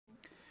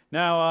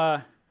Now,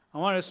 I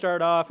want to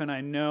start off, and I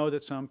know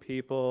that some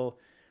people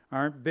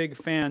aren't big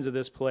fans of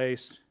this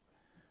place,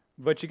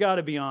 but you got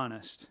to be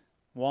honest.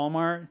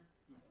 Walmart,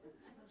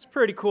 it's a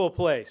pretty cool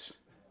place.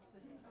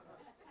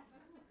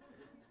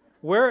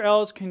 Where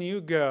else can you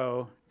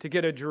go to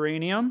get a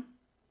geranium,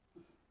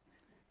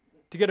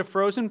 to get a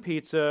frozen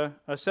pizza,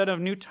 a set of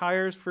new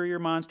tires for your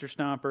Monster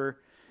Stomper,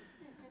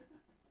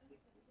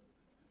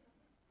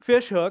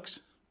 fish hooks,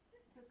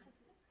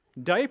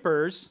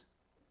 diapers,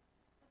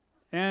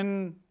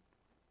 and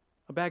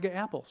a bag of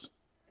apples?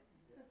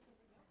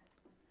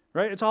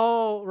 Right? It's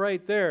all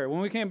right there.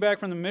 When we came back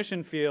from the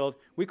mission field,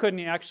 we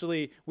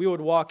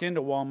would walk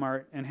into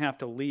Walmart and have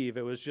to leave.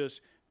 It was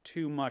just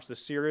too much. The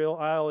cereal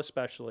aisle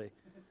especially.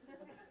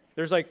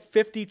 There's like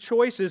 50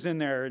 choices in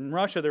there. In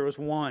Russia, there was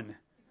one.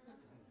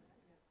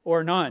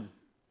 Or none.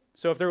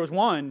 So if there was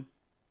one,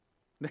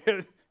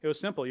 it was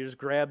simple. You just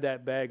grab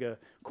that bag of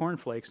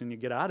cornflakes and you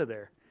get out of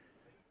there.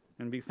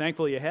 And be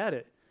thankful you had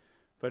it.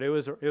 But it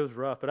was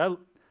rough. But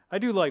I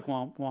do like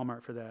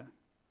Walmart for that.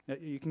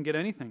 You can get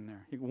anything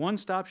there.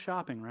 One-stop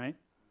shopping, right?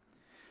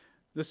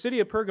 The city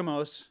of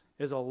Pergamos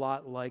is a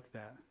lot like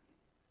that.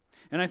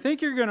 And I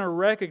think you're going to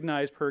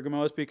recognize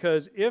Pergamos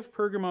because if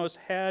Pergamos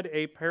had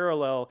a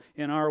parallel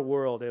in our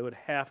world, it would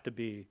have to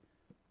be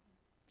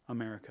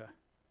America.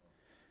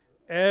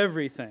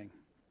 Everything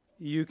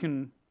you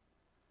can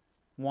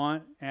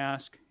want,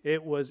 ask,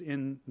 it was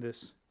in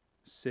this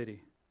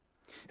city.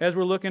 As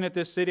we're looking at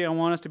this city, I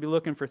want us to be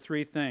looking for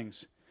three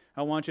things.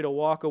 I want you to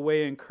walk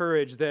away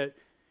encouraged that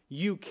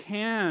you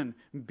can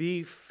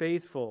be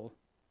faithful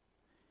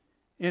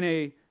in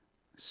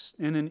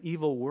an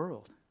evil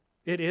world.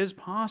 It is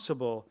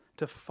possible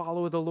to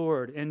follow the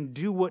Lord and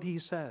do what He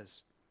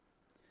says.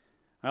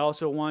 I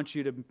also want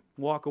you to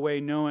walk away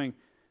knowing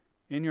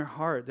in your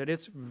heart that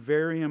it's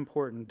very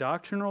important.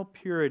 Doctrinal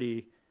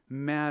purity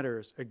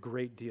matters a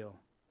great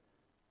deal.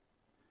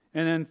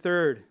 And then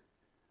third,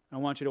 I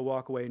want you to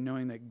walk away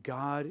knowing that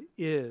God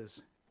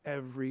is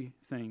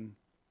everything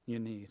you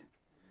need.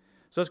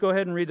 So let's go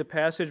ahead and read the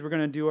passage. We're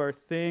going to do our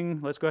thing.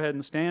 Let's go ahead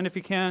and stand if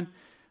you can.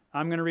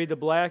 I'm going to read the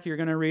black. You're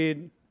going to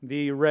read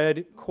the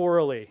red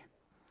chorally.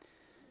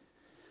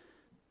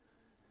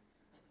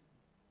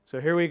 So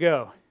here we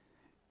go.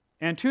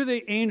 And to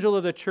the angel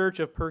of the church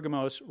of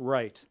Pergamos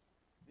write,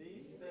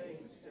 "These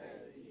things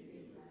says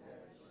he who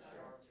has a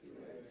sharp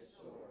two-edged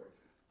sword.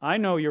 I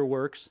know your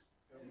works,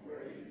 and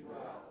where you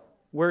dwell,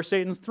 where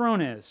Satan's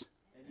throne is,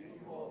 and you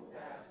hold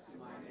fast to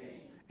my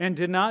name, and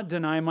did not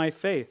deny my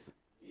faith,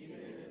 even in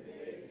the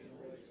days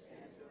in which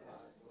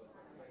Antipas was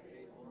my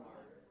faithful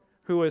martyr,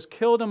 who was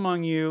killed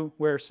among you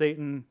where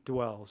Satan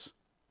dwells.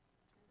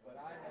 But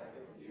I have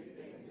a few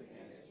things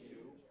against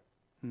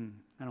you."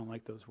 I don't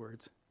like those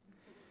words.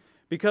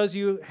 "Because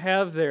you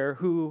have there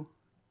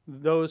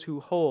those who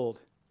hold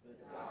the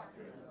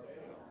doctrine of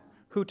Balaam,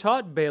 who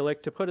taught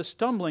Balak to put a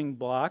stumbling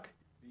block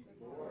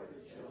before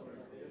the children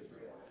of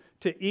Israel,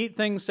 to eat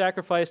things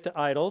sacrificed to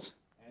idols,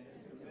 and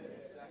to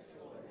commit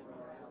sexual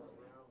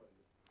immorality.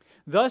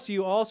 Thus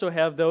you also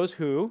have those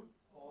who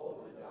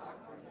hold the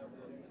doctrine of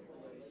the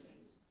Nicolaitans,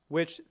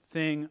 which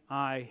thing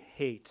I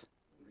hate.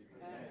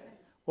 Repent,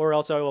 or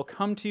else I will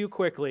come to you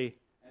quickly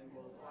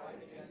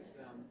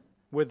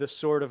with the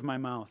sword of my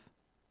mouth.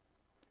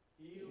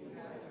 He who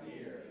has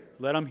ear,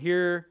 let him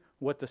hear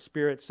what the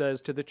Spirit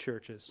says to the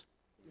churches.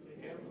 To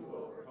him who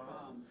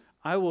overcomes,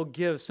 I will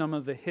give some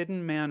of the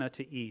hidden manna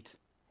to eat,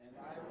 and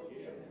I will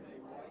give him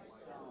a white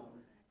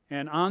stone,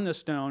 and on the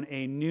stone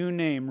a new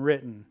name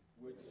written,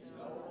 which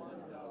no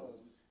one knows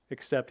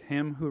except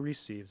him who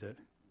receives it."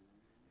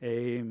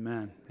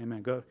 Amen.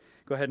 Amen. Go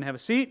ahead and have a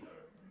seat.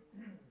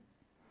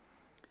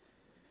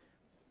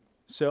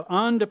 So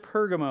on to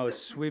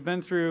Pergamos. We've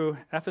been through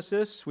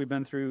Ephesus, we've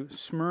been through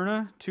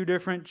Smyrna, two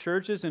different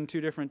churches in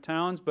two different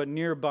towns, but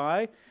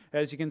nearby,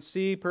 as you can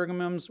see,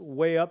 Pergamum's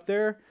way up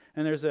there,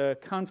 and there's a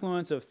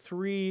confluence of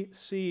three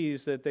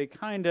seas that they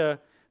kind of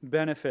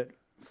benefit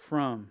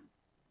from.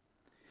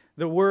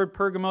 The word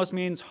Pergamos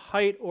means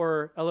height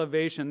or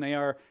elevation. They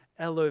are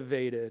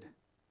elevated.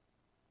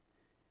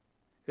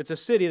 It's a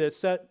city that's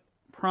set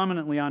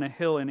prominently on a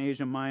hill in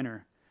Asia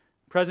Minor.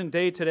 Present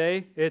day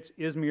today, it's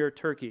Izmir,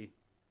 Turkey,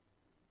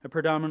 a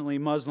predominantly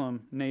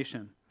Muslim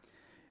nation.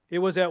 It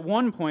was at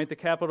one point the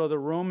capital of the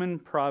Roman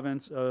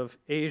province of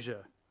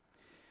Asia.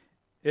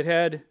 It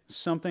had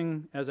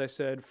something, as I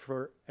said,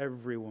 for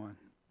everyone.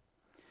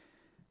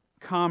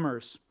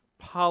 Commerce,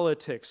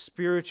 politics,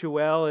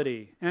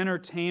 spirituality,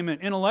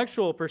 entertainment,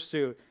 intellectual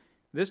pursuit.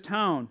 This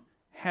town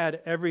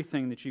had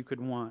everything that you could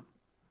want.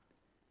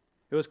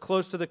 It was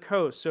close to the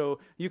coast, so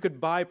you could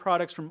buy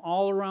products from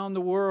all around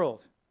the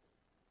world.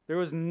 There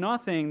was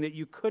nothing that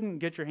you couldn't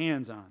get your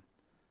hands on.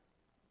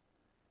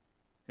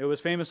 It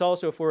was famous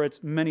also for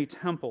its many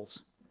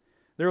temples.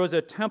 There was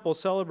a temple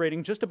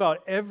celebrating just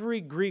about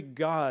every Greek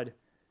god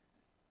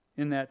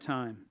in that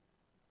time.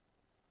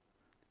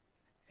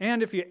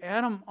 And if you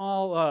add them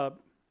all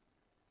up,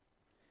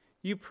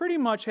 you pretty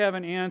much have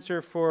an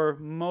answer for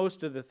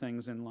most of the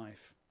things in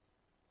life.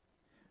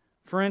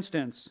 For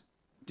instance,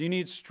 do you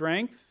need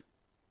strength?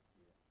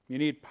 You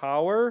need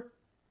power?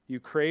 You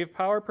crave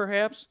power,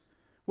 perhaps?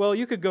 Well,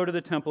 you could go to the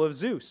temple of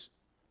Zeus.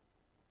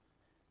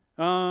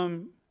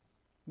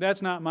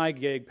 That's not my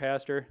gig,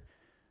 Pastor.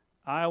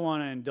 I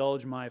want to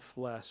indulge my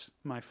flesh.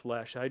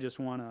 I just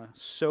want to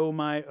sow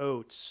my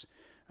oats.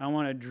 I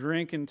want to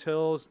drink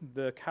until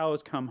the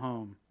cows come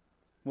home.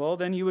 Well,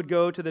 then you would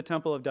go to the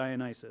temple of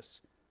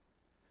Dionysus.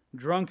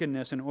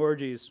 Drunkenness and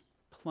orgies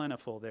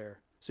plentiful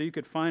there. So you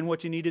could find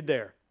what you needed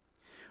there.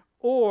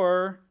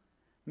 Or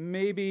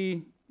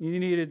maybe you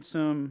needed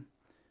some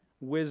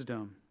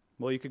wisdom.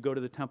 Well, you could go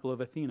to the temple of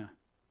Athena,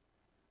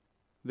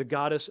 the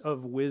goddess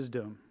of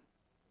wisdom.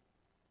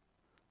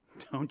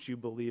 Don't you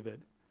believe it?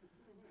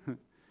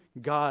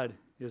 God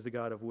is the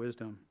God of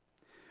wisdom.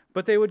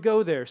 But they would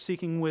go there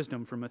seeking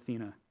wisdom from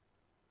Athena.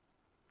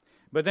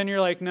 But then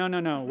you're like,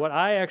 no. What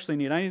I actually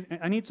need,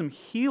 I need some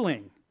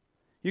healing.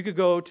 You could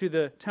go to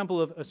the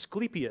temple of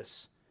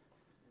Asclepius.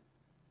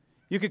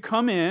 You could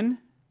come in,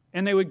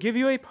 and they would give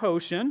you a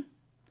potion,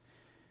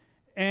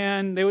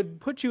 and they would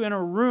put you in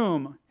a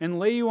room and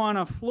lay you on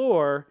a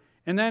floor,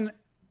 and then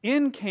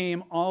in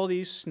came all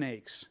these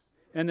snakes.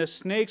 And the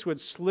snakes would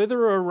slither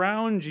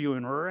around you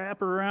and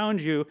wrap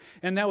around you,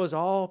 and that was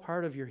all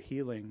part of your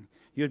healing.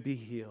 You'd be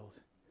healed.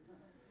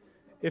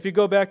 If you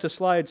go back to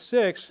slide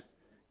 6,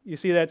 you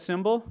see that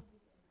symbol?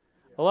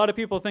 A lot of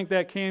people think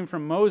that came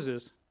from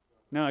Moses.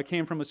 No, it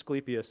came from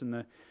Asclepius,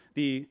 and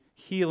the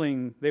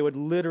healing, they would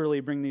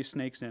literally bring these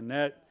snakes in.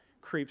 That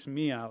creeps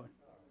me out.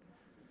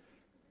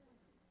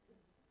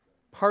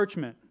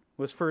 Parchment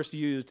was first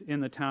used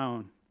in the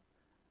town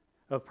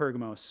of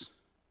Pergamos.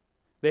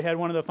 They had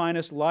one of the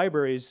finest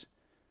libraries.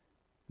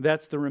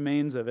 That's the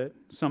remains of it,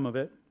 some of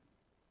it.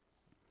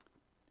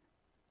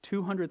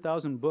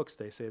 200,000 books,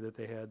 they say, that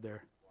they had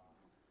there.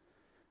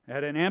 They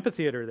had an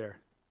amphitheater there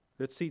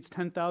that seats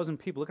 10,000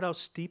 people. Look at how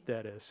steep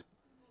that is.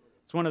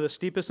 It's one of the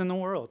steepest in the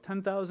world.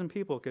 10,000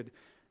 people could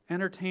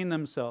entertain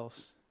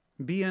themselves,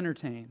 be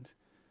entertained.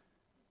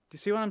 Do you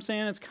see what I'm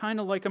saying? It's kind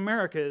of like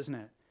America, isn't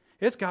it?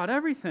 It's got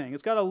everything.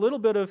 It's got a little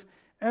bit of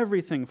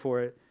everything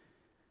for it.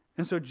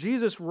 And so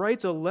Jesus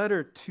writes a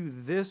letter to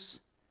this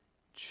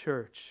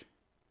church,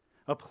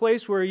 a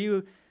place where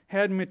you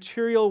had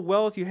material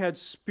wealth, you had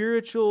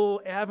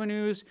spiritual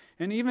avenues,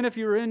 and even if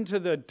you were into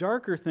the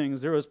darker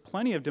things, there was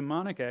plenty of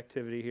demonic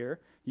activity here.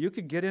 You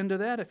could get into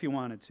that if you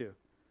wanted to.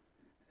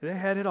 They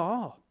had it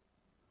all.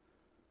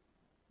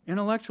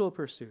 Intellectual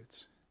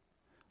pursuits.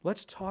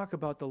 Let's talk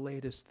about the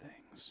latest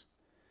things.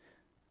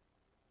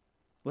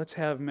 Let's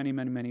have many,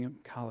 many, many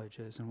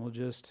colleges, and we'll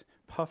just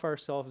puff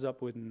ourselves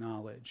up with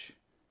knowledge.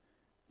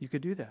 You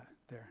could do that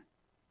there.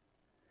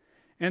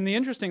 And the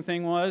interesting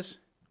thing was,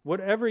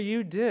 whatever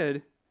you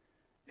did,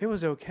 it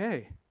was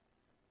okay.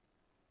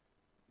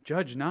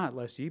 Judge not,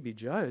 lest ye be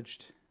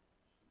judged.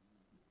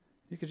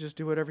 You could just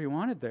do whatever you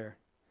wanted there.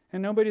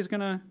 And nobody's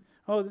going to,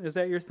 oh, is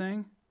that your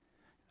thing?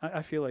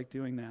 I feel like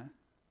doing that.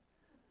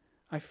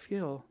 I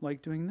feel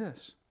like doing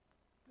this.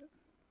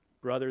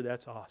 Brother,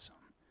 that's awesome.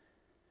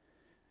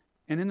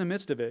 And in the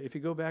midst of it, if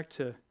you go back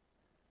to,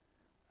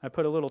 I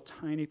put a little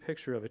tiny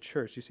picture of a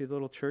church. You see the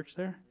little church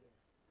there?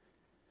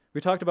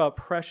 We talked about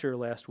pressure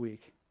last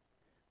week.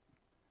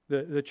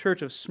 The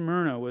church of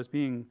Smyrna was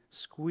being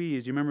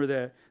squeezed. You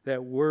remember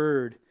that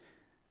word,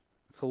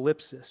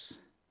 thalipsis,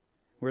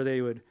 where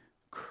they would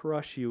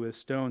crush you with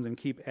stones and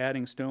keep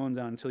adding stones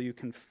on until you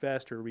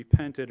confessed or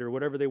repented or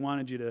whatever they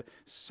wanted you to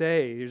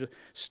say. There's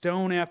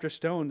stone after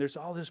stone. There's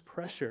all this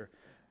pressure.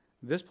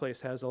 This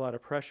place has a lot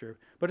of pressure.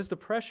 But it's the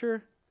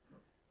pressure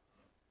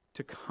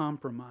to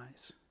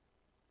compromise.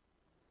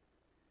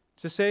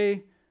 To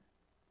say,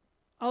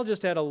 I'll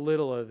just add a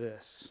little of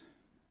this.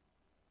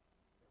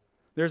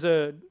 There's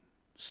a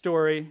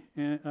story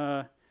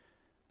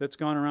that's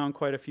gone around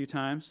quite a few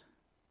times.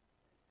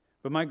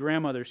 But my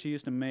grandmother, she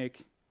used to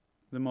make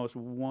the most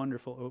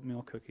wonderful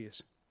oatmeal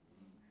cookies.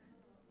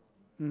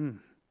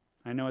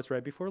 I know it's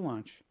right before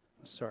lunch.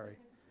 I'm sorry.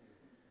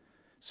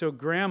 So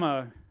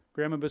Grandma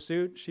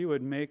Basut, she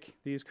would make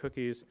these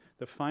cookies,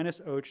 the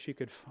finest oats she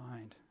could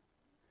find,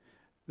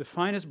 the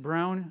finest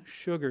brown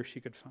sugar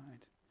she could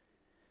find,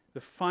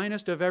 the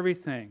finest of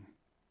everything.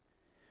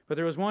 But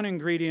there was one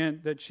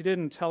ingredient that she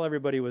didn't tell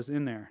everybody was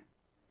in there.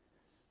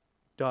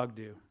 Dog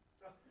dew.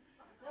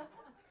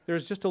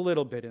 There's just a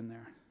little bit in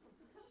there.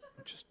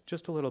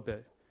 Just a little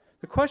bit.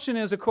 The question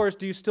is, of course,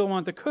 do you still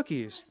want the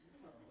cookies?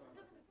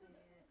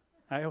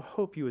 I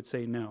hope you would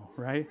say no,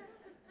 right?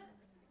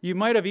 You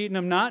might have eaten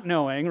them not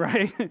knowing,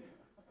 right?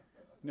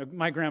 No,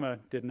 my grandma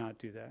did not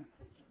do that.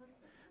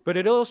 But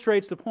it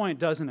illustrates the point,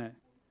 doesn't it?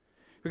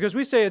 Because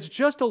we say it's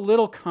just a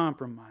little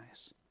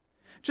compromise.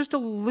 Just a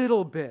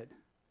little bit.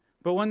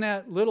 But when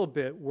that little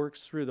bit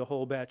works through the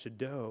whole batch of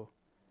dough,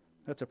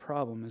 that's a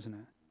problem, isn't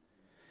it?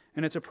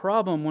 And it's a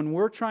problem when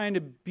we're trying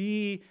to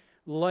be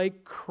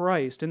like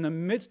Christ in the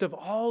midst of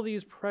all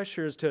these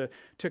pressures to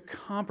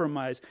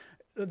compromise.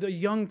 The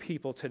young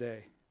people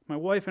today, my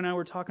wife and I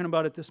were talking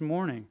about it this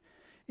morning.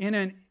 In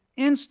an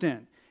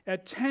instant,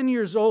 at 10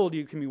 years old,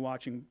 you can be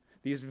watching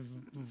these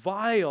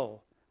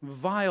vile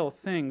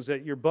things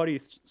that your buddy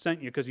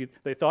sent you because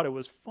they thought it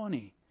was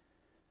funny.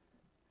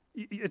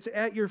 It's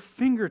at your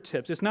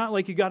fingertips. It's not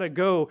like you got to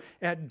go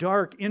at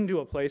dark into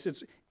a place.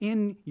 It's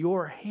in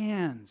your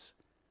hands.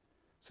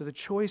 So the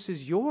choice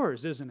is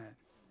yours, isn't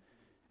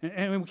it?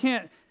 And we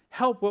can't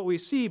help what we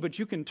see, but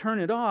you can turn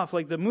it off,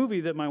 like the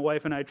movie that my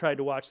wife and I tried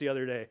to watch the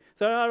other day.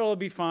 Thought, oh, it'll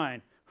be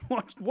fine.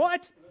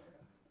 What?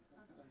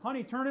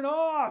 Honey, turn it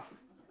off.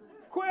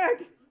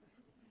 Quick.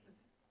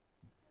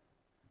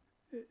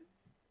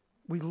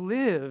 We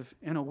live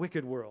in a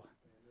wicked world.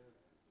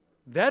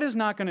 That is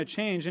not going to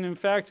change. And in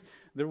fact,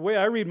 the way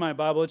I read my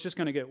Bible, it's just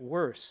going to get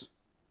worse.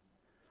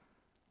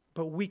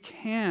 But we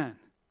can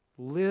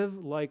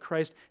live like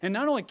Christ. And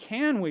not only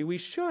can we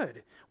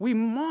should. We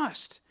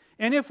must.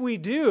 And if we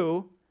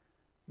do,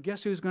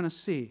 guess who's going to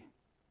see?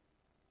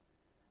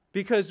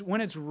 Because when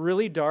it's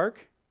really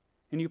dark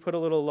and you put a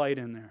little light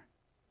in there,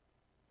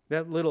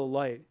 that little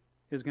light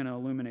is going to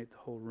illuminate the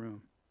whole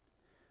room.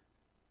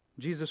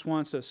 Jesus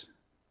wants us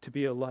to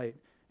be a light,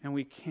 and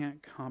we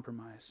can't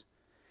compromise.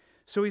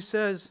 So he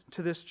says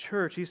to this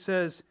church, he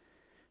says,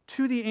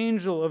 to the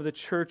angel of the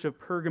church of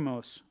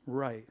Pergamos,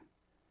 write.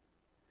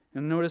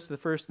 And notice the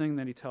first thing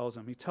that he tells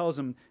them. He tells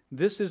them,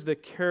 this is the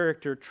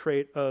character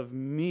trait of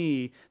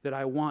me that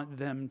I want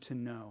them to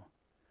know,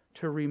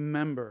 to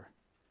remember.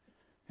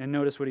 And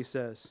notice what he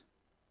says.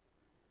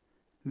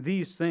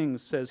 These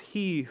things says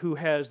he who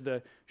has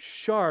the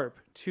sharp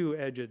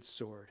two-edged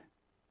sword.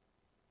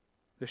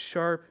 The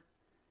sharp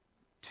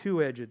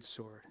two-edged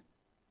sword.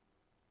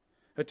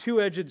 A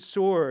two-edged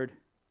sword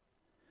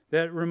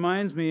that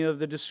reminds me of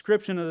the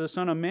description of the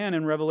Son of Man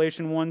in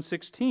Revelation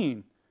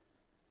 1:16.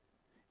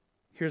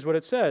 Here's what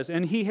it says.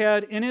 And he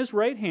had in his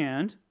right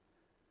hand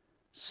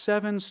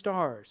 7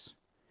 stars,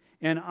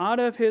 and out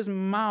of his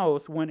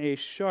mouth went a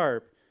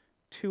sharp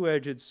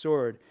two-edged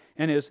sword,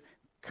 and his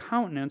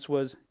countenance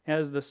was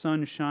as the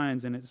sun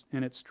shines in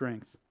its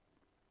strength.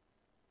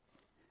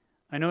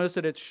 I notice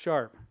that it's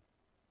sharp,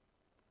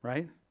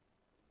 right?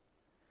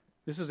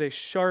 This is a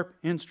sharp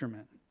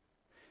instrument.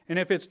 And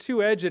if it's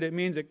two-edged, it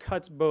means it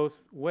cuts both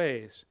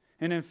ways.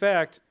 And in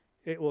fact,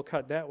 it will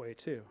cut that way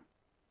too.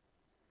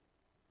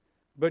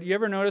 But you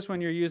ever notice when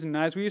you're using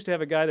knives, we used to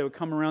have a guy that would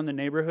come around the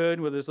neighborhood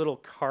with his little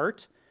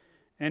cart,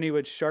 and he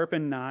would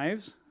sharpen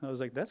knives. I was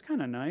like, that's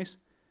kind of nice.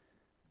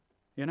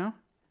 You know?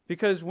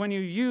 Because when you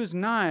use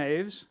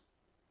knives,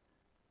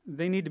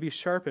 they need to be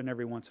sharpened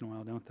every once in a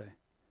while, don't they?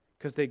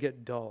 Because they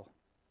get dull.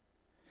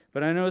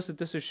 But I notice that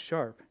this is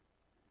sharp.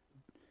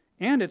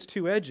 And it's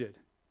two-edged.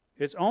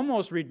 It's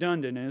almost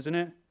redundant, isn't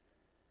it?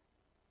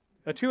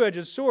 A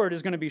two-edged sword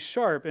is going to be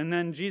sharp, and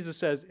then Jesus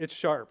says it's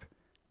sharp.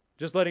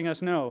 Just letting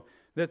us know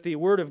that the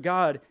Word of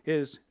God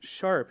is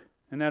sharp.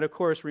 And that, of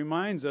course,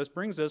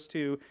 brings us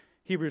to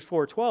Hebrews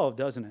 4:12,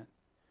 doesn't it?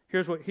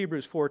 Here's what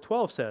Hebrews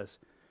 4:12 says.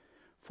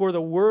 For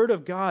the Word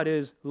of God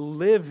is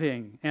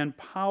living and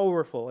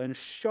powerful and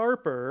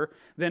sharper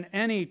than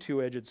any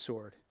two-edged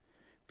sword,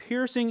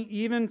 piercing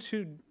even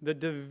to the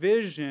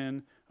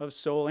division of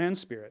soul and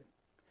spirit,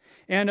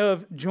 and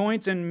of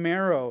joints and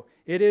marrow.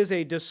 It is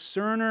a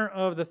discerner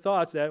of the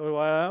thoughts.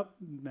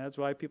 That's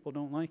why people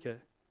don't like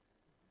it.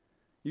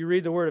 You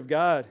read the Word of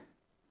God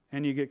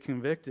and you get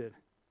convicted.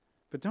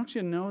 But don't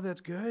you know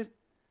that's good?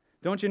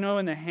 Don't you know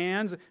in the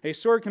hands, a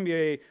sword can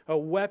be a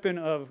weapon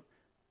of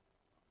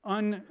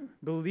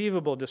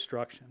unbelievable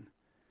destruction.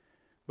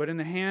 But in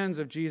the hands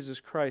of Jesus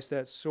Christ,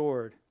 that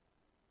sword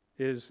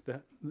is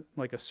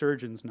like a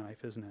surgeon's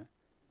knife, isn't it?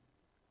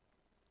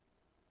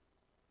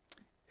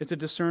 It's a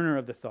discerner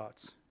of the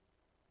thoughts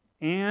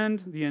and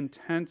the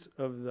intents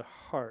of the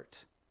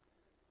heart.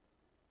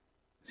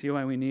 See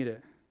why we need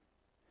it.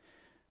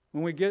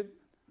 When we get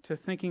to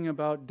thinking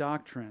about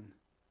doctrine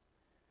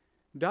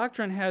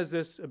has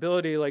this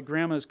ability, like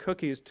grandma's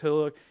cookies, to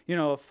look,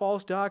 a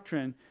false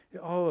doctrine,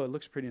 it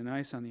looks pretty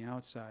nice on the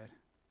outside.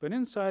 But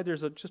inside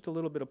there's just a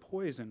little bit of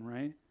poison,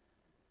 right?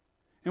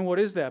 And what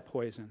is that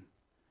poison?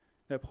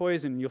 That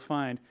poison, you'll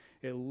find,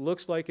 it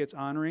looks like it's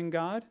honoring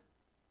God,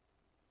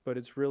 but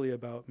it's really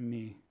about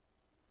me.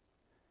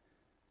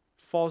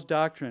 False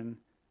doctrine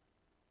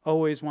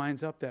always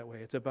winds up that way.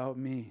 It's about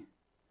me.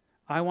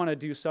 I want to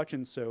do such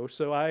and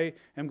so I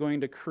am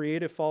going to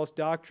create a false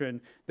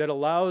doctrine that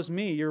allows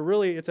me,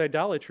 it's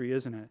idolatry,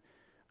 isn't it?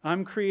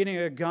 I'm creating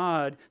a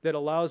God that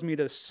allows me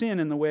to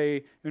sin in the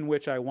way in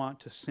which I want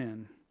to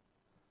sin.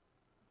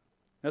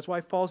 That's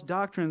why false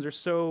doctrines are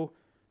so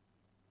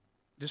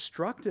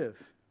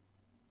destructive.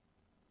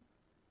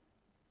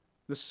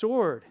 The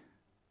sword,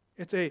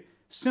 it's a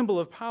symbol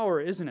of power,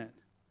 isn't it?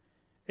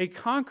 A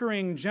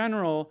conquering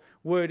general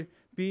would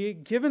be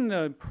given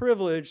the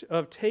privilege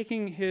of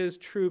taking his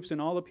troops and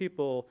all the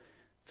people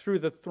through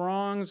the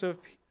throngs of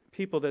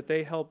people that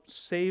they helped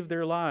save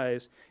their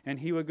lives, and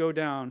he would go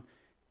down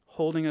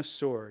holding a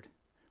sword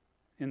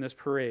in this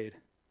parade,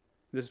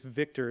 this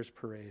victor's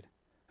parade.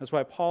 That's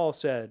why Paul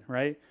said,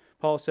 right?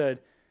 Paul said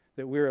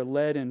that we are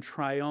led in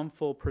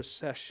triumphal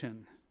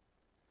procession.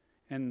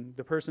 And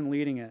the person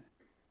leading it,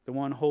 the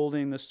one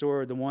holding the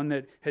sword, the one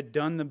that had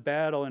done the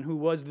battle and who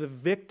was the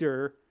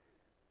victor,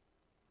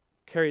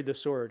 carried the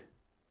sword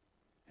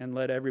and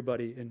led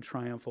everybody in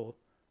triumphal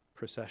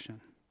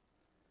procession.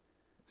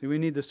 See, we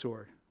need the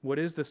sword. What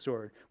is the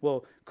sword?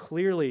 Well,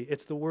 clearly,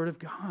 it's the Word of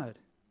God.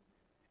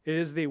 It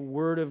is the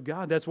Word of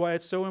God. That's why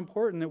it's so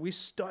important that we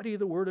study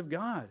the Word of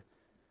God.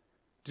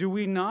 Do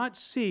we not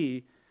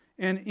see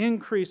an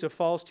increase of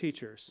false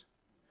teachers,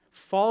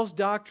 false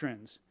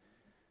doctrines?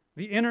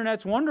 The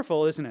internet's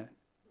wonderful, isn't it?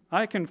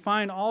 I can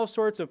find all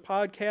sorts of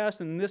podcasts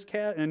and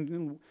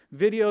and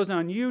videos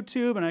on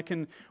YouTube, and I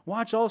can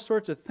watch all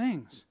sorts of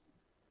things.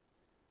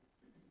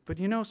 But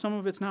you know, some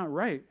of it's not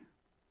right?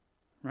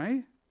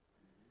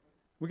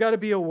 We got to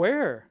be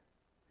aware.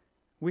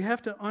 We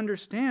have to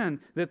understand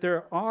that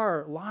there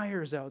are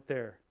liars out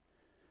there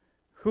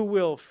who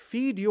will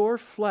feed your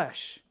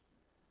flesh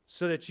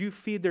so that you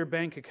feed their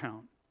bank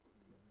account.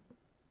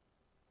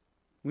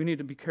 We need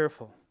to be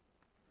careful.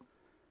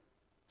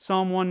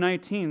 Psalm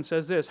 119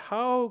 says this,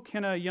 how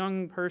can a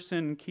young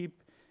person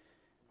keep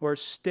or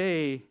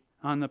stay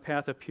on the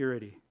path of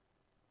purity?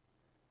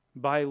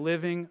 By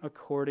living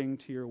according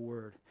to your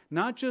word.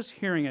 Not just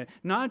hearing it,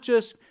 not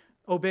just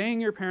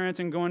obeying your parents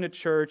and going to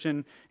church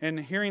and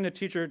hearing the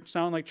teacher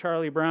sound like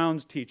Charlie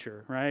Brown's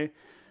teacher, right?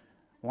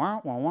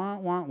 Wah, wah, wah,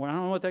 wah. Well, I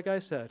don't know what that guy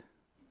said.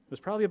 It was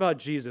probably about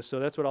Jesus,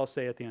 so that's what I'll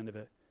say at the end of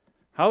it.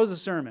 How was the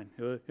sermon?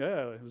 It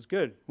was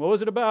good. What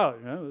was it about?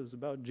 It was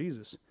about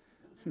Jesus.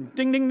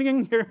 Ding, ding,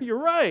 ding, you're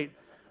right.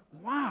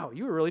 Wow,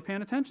 you were really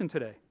paying attention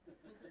today.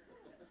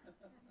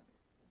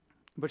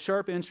 But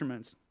sharp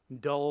instruments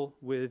dull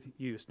with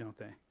use, don't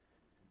they?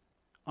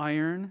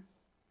 Iron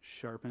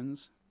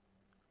sharpens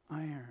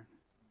iron.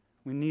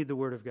 We need the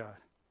Word of God.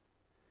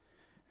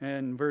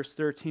 And verse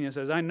 13, it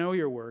says, I know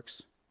your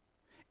works,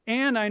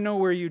 and I know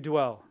where you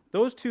dwell.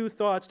 Those two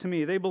thoughts to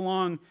me, they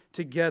belong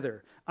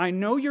together. I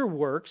know your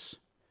works,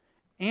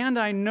 and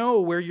I know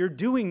where you're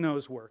doing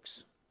those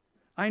works.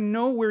 I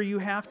know where you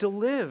have to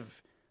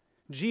live.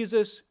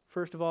 Jesus,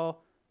 first of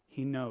all,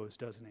 he knows,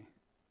 doesn't he?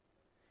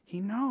 He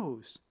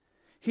knows.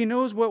 He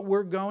knows what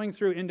we're going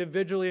through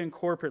individually and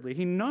corporately.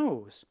 He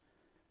knows.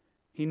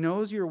 He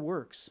knows your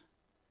works.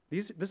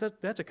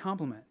 That's a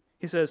compliment.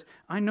 He says,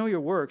 I know your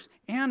works,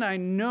 and I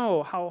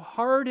know how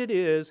hard it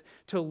is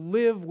to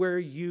live where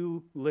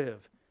you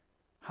live.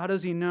 How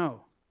does he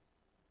know?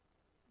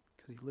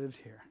 Because he lived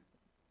here.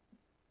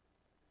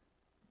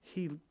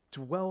 He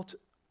dwelt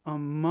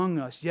among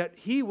us, yet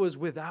he was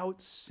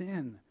without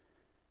sin.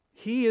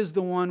 He is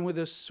the one with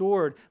a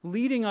sword,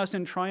 leading us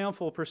in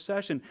triumphal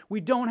procession. We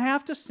don't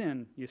have to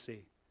sin, you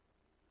see.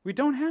 We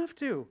don't have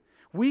to.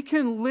 We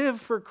can live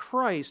for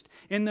Christ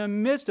in the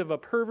midst of a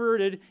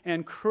perverted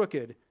and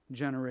crooked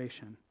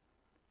generation.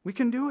 We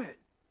can do it.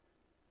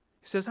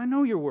 He says, I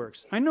know your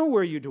works. I know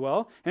where you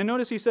dwell. And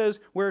notice he says,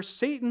 where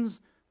Satan's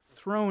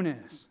throne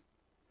is.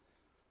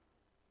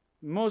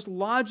 The most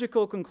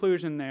logical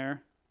conclusion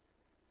there,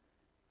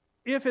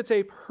 if it's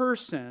a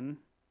person,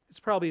 it's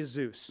probably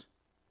Zeus.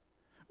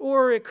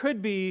 Or it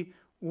could be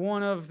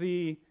one of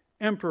the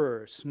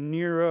emperors,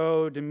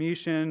 Nero,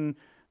 Domitian,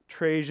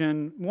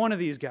 Trajan, one of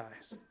these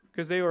guys,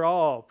 because they were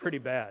all pretty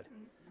bad.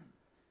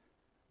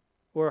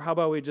 Or how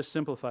about we just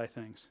simplify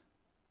things?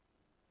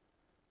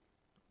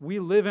 We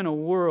live in a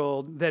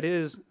world that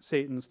is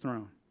Satan's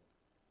throne.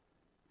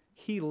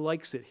 He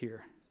likes it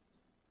here.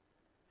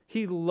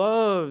 He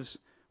loves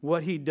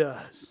what he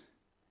does.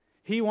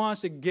 He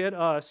wants to get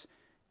us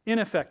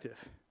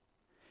ineffective.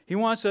 He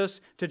wants us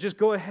to just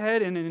go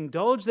ahead and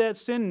indulge that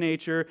sin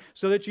nature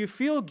so that you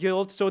feel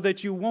guilt, so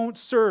that you won't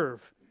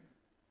serve.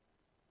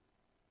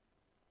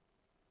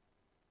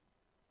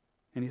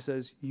 And he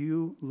says,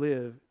 you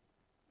live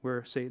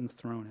where Satan's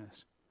throne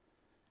is.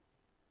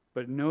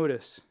 But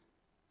notice,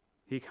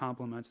 he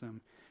compliments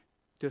them.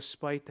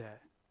 Despite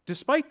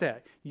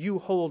that, you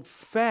hold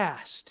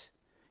fast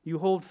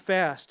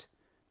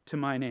to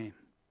my name.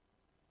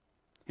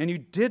 And you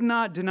did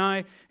not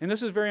deny, and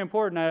this is very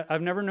important,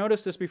 I've never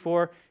noticed this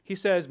before, he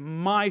says,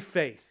 my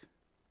faith.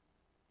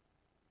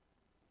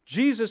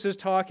 Jesus is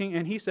talking,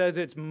 and he says,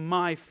 it's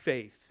my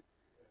faith.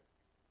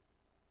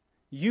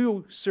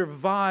 You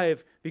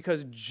survive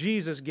because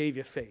Jesus gave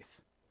you faith.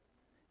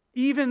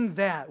 Even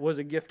that was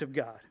a gift of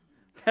God.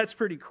 That's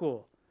pretty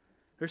cool.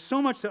 There's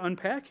so much to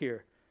unpack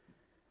here.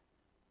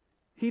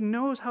 He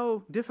knows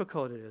how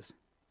difficult it is.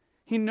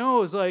 He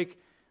knows, like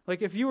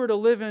if you were to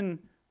live in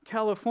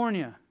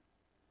California,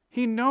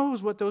 he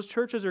knows what those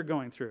churches are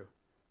going through.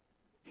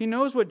 He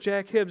knows what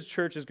Jack Hibbs'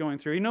 church is going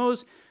through. He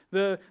knows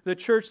the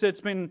church that's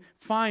been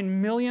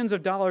fined millions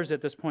of dollars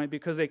at this point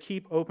because they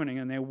keep opening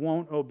and they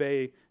won't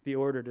obey the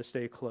order to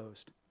stay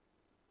closed.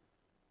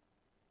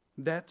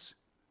 That's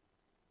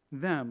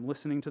them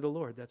listening to the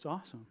Lord. That's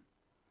awesome.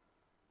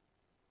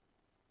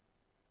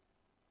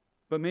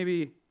 But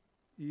maybe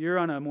you're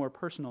on a more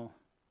personal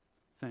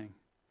thing.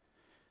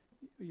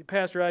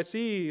 Pastor, I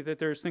see that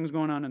there's things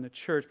going on in the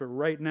church, but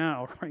right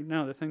now,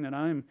 the thing that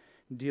I'm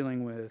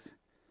dealing with,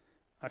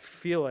 I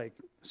feel like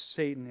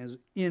Satan is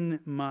in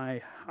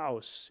my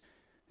house,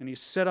 and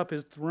he's set up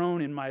his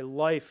throne in my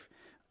life,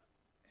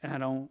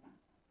 and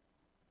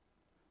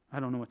I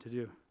don't know what to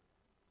do.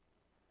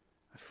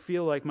 I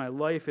feel like my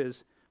life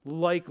is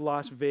like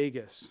Las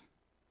Vegas.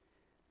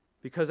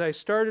 because I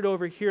started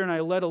over here and I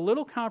let a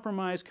little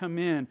compromise come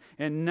in,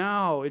 and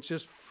now it's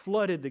just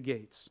flooded the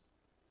gates.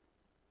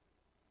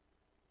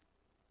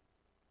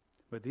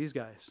 But these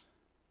guys,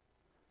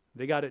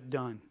 they got it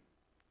done.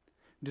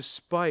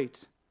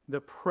 Despite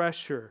the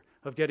pressure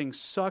of getting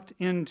sucked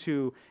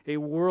into a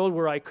world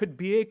where I could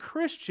be a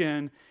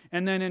Christian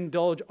and then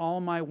indulge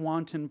all my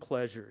wanton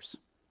pleasures.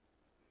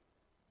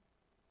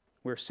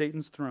 Where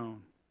Satan's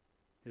throne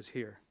is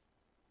here.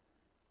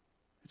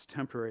 It's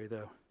temporary,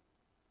 though.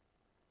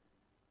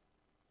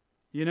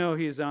 You know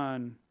he's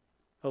on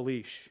a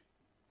leash.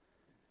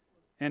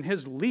 And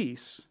his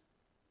lease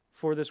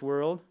for this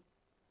world,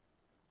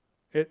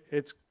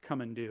 it's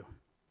coming due.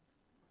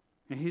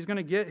 And he's going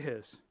to get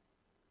his.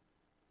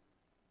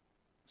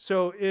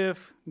 So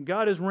if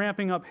God is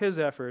ramping up his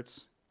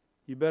efforts,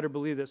 you better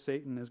believe that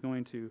Satan is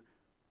going to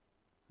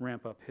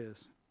ramp up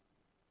his.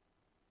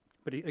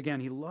 But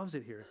he loves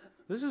it here.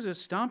 This is his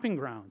stomping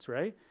grounds,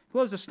 right? He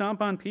loves to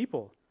stomp on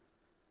people.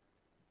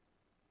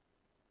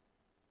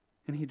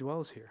 And he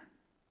dwells here.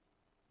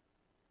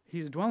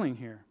 He's dwelling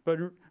here. But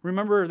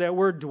remember that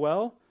word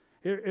dwell?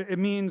 It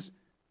means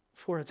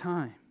for a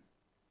time.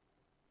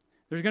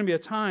 There's going to be a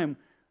time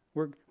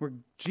where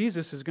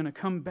Jesus is going to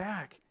come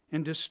back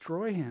and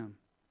destroy him.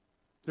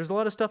 There's a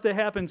lot of stuff that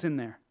happens in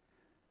there.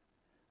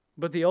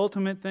 But the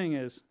ultimate thing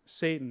is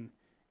Satan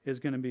is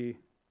going to be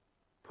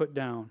put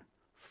down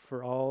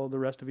for all the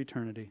rest of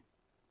eternity.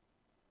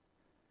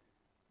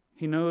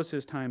 He knows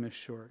his time is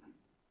short.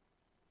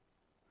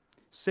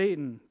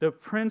 Satan, the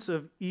prince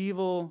of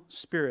evil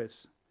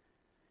spirits,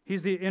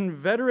 he's the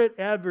inveterate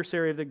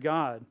adversary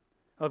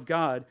of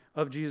God,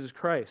 of Jesus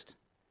Christ.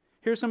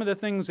 Here's some of the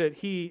things that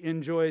he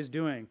enjoys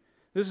doing.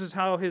 This is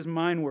how his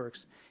mind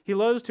works. He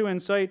loves to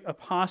incite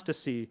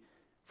apostasy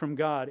from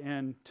God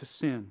and to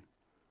sin.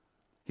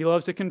 He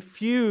loves to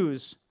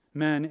confuse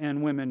men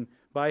and women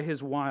by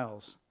his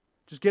wiles.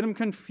 Just get them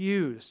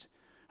confused.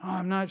 Oh,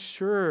 I'm not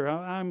sure.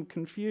 I'm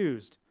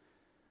confused.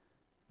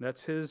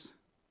 That's his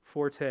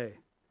forte.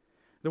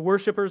 The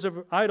worshipers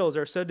of idols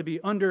are said to be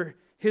under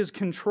his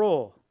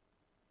control.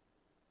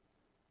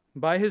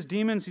 By his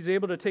demons, he's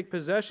able to take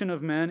possession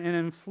of men and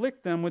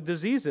inflict them with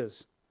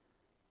diseases.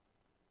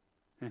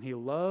 And he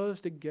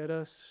loves to get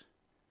us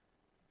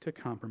to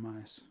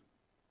compromise.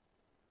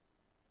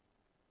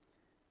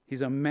 He's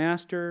a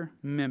master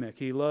mimic.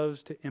 He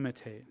loves to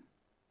imitate.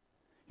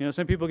 You know,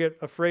 some people get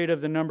afraid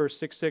of the number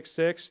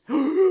 666.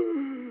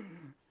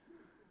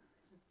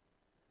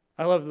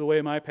 I love the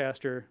way my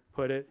pastor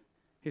put it.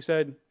 He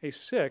said, a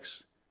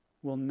 6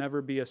 will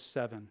never be a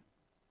 7.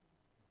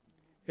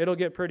 It'll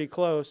get pretty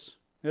close.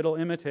 It'll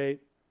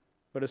imitate,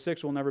 but a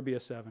 6 will never be a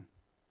 7.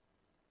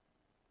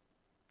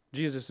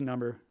 Jesus'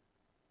 number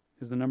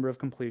is the number of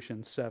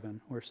completion,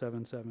 7, or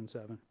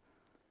 777.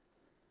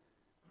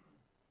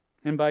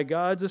 And by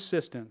God's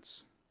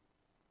assistance,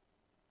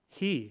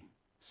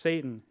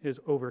 Satan, is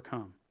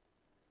overcome.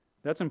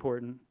 That's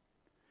important.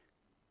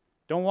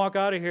 Don't walk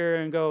out of here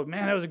and go,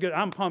 man, that was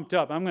I'm pumped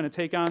up. I'm going to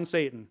take on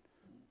Satan.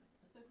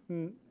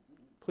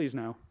 Please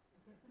no.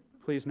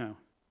 Please no.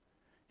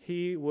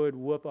 He would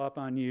whoop up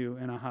on you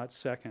in a hot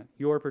second.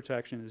 Your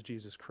protection is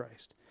Jesus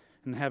Christ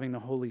and having the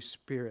Holy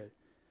Spirit.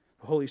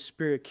 The Holy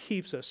Spirit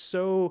keeps us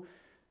so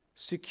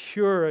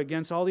secure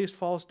against all these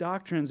false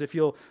doctrines if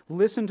you'll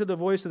listen to the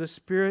voice of the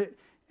Spirit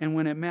and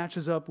when it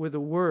matches up with the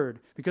Word.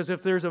 Because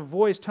if there's a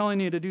voice telling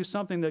you to do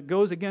something that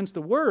goes against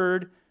the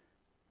Word,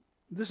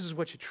 this is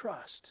what you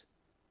trust.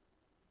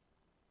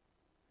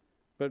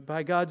 But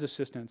by God's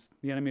assistance,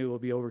 the enemy will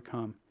be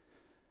overcome.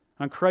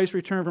 On Christ's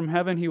return from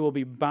heaven, he will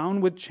be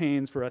bound with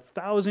chains for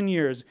 1,000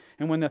 years.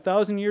 And when the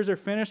 1,000 years are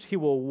finished, he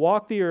will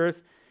walk the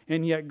earth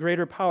in yet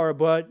greater power,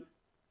 but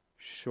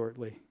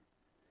shortly.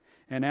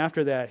 And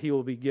after that, he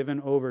will be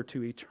given over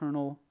to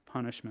eternal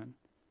punishment.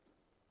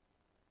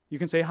 You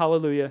can say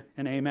hallelujah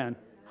and amen.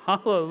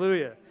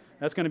 Hallelujah.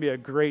 That's going to be a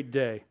great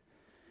day.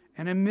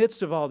 And in the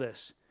midst of all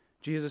this,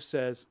 Jesus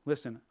says,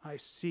 listen, I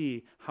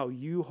see how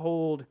you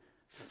hold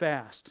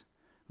fast.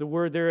 The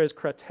word there is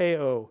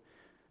krateo,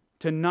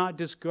 to not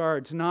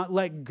discard, to not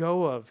let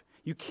go of.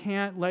 You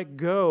can't let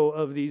go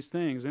of these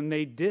things, and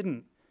they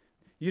didn't.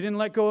 You didn't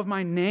let go of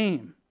my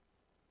name.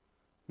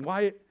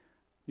 Why?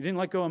 You didn't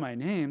let go of my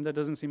name? That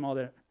doesn't seem all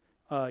that...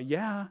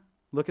 yeah,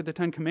 look at the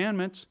 10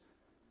 Commandments.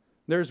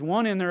 There's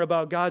one in there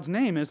about God's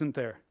name, isn't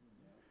there?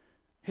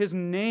 His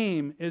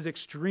name is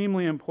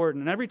extremely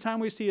important. And every time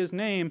we see his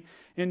name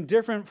in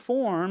different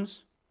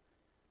forms,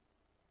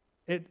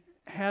 it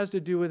has to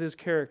do with his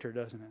character,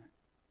 doesn't it?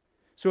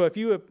 So if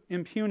you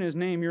impugn his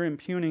name, you're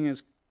impugning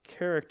his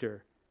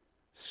character.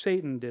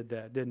 Satan did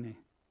that, didn't he?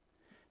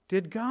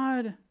 Did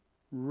God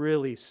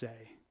really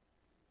say?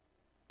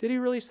 Did he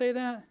really say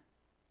that?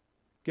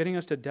 Getting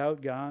us to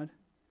doubt God?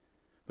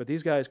 But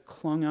these guys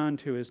clung on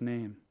to his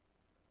name.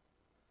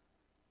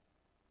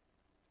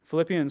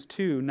 Philippians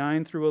 2,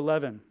 9 through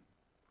 11.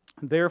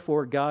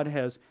 Therefore, God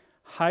has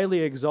highly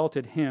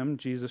exalted him,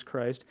 Jesus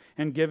Christ,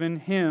 and given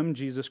him,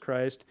 Jesus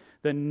Christ,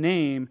 the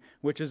name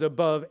which is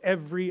above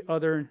every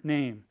other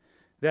name.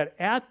 That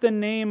at the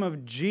name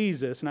of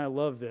Jesus, and I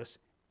love this,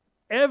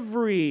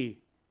 every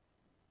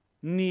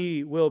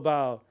knee will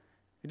bow.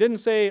 It didn't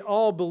say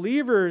all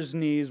believers'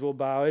 knees will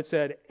bow. It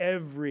said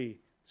every.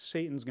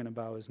 Satan's going to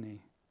bow his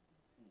knee.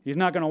 He's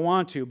not going to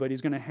want to, but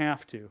he's going to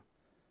have to.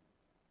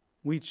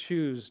 We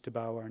choose to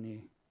bow our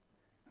knee,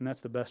 and that's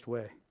the best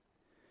way.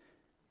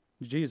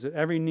 Jesus,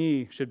 every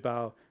knee should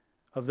bow,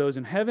 of those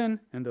in heaven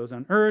and those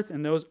on earth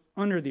and those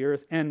under the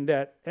earth, and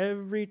that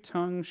every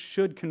tongue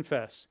should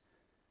confess.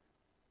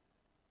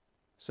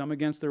 Some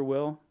against their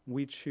will,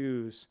 we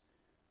choose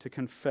to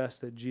confess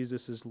that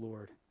Jesus is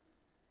Lord,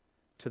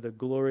 to the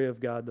glory of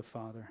God the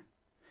Father.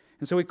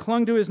 And so we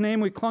clung to his name,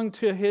 we clung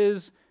to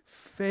his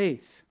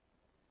faith.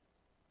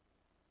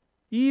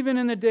 Even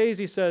in the days,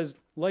 he says,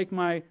 like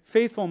my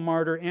faithful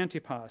martyr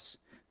Antipas.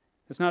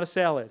 It's not a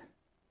salad.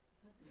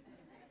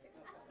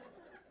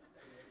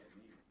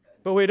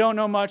 But we don't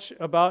know much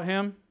about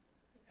him,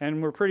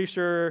 and we're pretty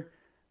sure,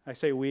 I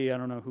say we, I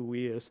don't know who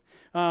we is,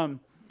 but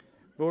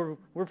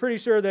we're pretty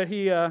sure that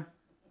he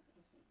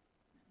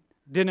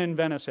didn't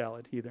invent a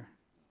salad either.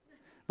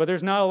 But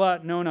there's not a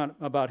lot known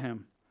about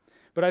him.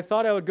 But I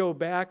thought I would go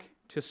back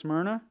to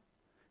Smyrna,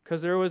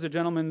 because there was a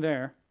gentleman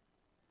there,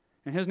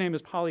 and his name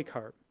is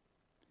Polycarp.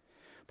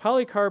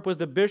 Polycarp was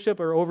the bishop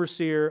or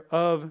overseer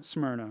of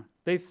Smyrna.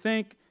 They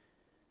think,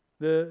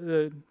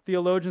 the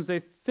theologians,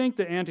 they think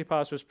that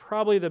Antipas was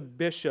probably the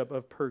bishop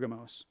of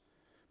Pergamos.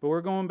 But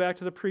we're going back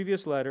to the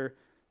previous letter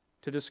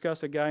to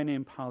discuss a guy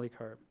named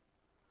Polycarp.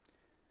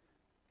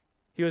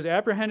 He was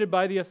apprehended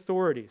by the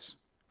authorities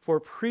for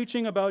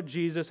preaching about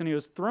Jesus, and he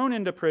was thrown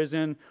into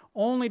prison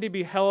only to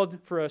be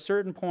held for a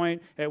certain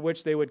point at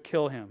which they would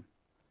kill him.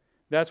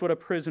 That's what a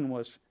prison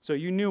was. So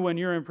you knew when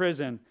you're in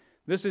prison,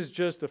 this is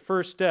just the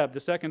first step. The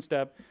second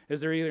step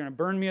is they're either going to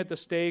burn me at the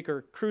stake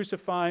or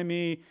crucify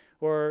me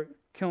or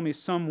kill me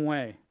some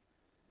way.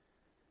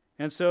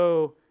 And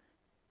so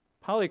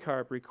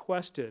Polycarp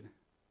requested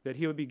that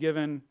he would be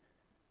given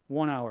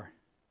 1 hour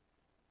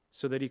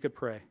so that he could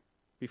pray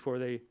before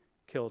they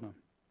killed him.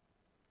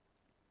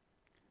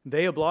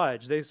 They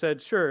obliged. They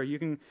said, sure, you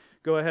can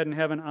go ahead and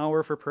have an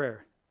hour for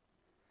prayer.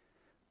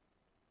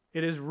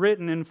 It is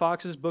written in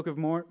Fox's Book of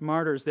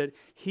Martyrs that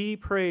he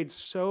prayed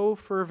so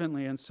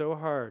fervently and so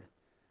hard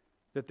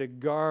that the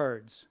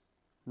guards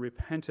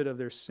repented of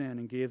their sin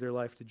and gave their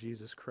life to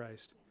Jesus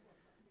Christ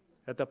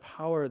at the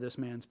power of this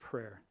man's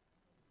prayer.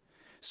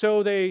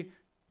 So they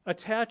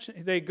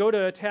go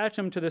to attach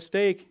him to the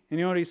stake, and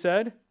you know what he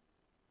said?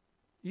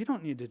 You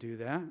don't need to do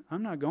that.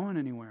 I'm not going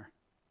anywhere.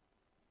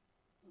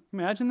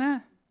 Imagine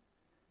that.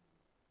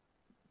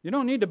 You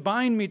don't need to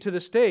bind me to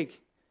the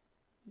stake.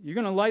 You're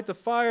going to light the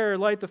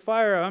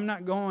fire. I'm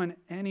not going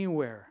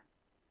anywhere.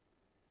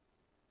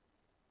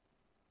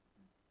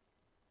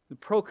 The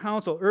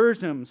proconsul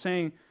urged him,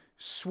 saying,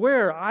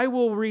 swear, I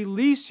will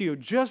release you.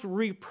 Just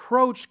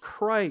reproach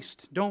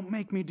Christ. Don't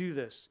make me do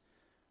this.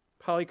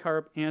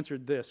 Polycarp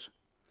answered this: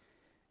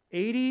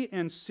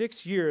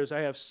 86 years I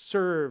have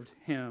served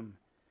him,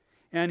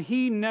 and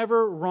he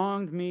never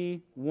wronged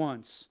me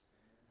once.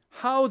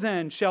 How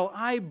then shall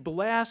I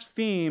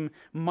blaspheme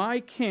my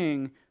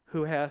king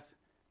who hath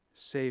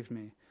saved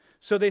me?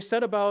 So they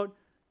set about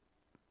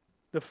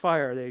the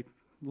fire. They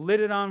lit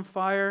it on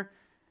fire,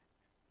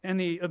 and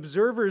the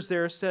observers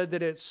there said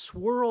that it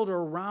swirled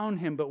around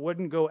him but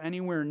wouldn't go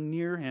anywhere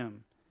near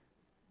him.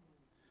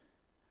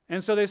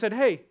 And so they said,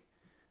 hey,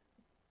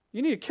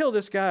 you need to kill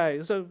this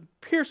guy. So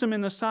pierce him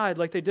in the side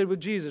like they did with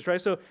Jesus,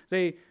 right? So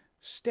they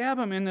stab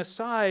him in the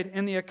side,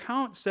 and the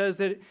account says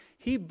that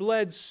he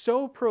bled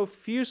so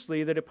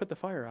profusely that it put the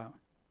fire out.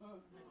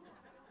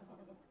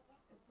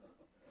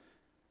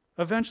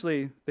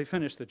 Eventually, they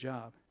finished the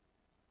job.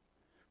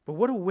 But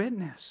what a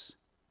witness.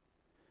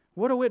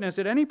 What a witness.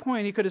 At any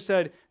point, he could have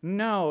said,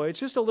 no, it's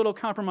just a little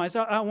compromise.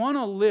 I want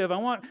to live. I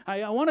want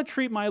to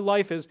treat my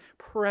life as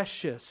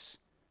precious.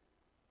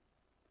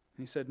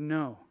 And he said,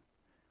 no,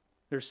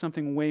 there's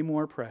something way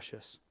more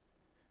precious.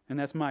 And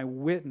that's my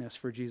witness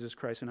for Jesus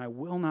Christ, and I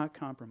will not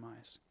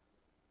compromise.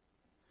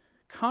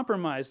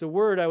 Compromise, the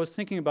word, I was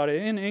thinking about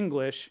it in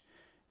English,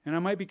 and I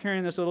might be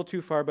carrying this a little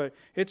too far, but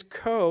it's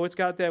it's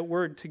got that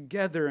word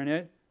together in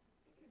it,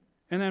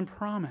 and then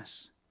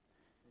promise.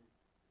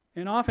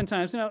 And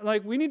oftentimes,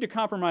 like we need to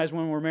compromise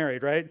when we're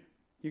married, right?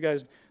 You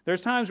guys,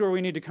 there's times where we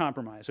need to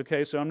compromise,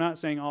 okay? So I'm not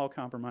saying all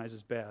compromise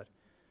is bad.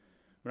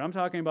 But I'm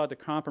talking about the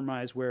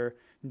compromise where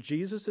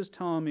Jesus is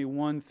telling me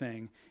one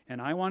thing,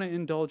 and I want to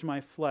indulge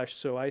my flesh,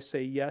 so I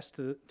say yes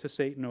to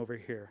Satan over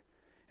here.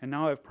 And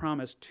now I've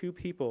promised two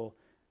people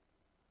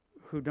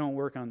who don't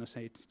work on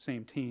the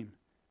same team.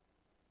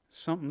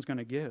 Something's going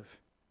to give,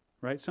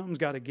 right? Something's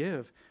got to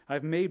give.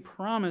 I've made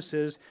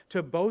promises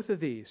to both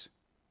of these.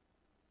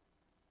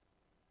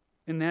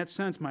 In that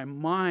sense, my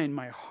mind,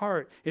 my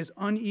heart is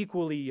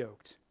unequally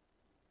yoked.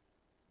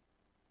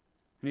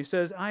 And he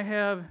says, I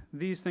have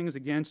these things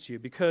against you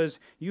because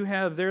you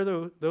have there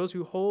those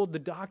who hold the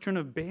doctrine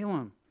of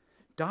Balaam.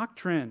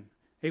 Doctrine,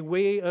 a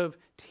way of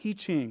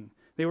teaching.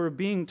 They were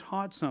being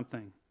taught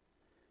something.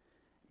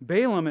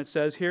 Balaam, it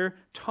says here,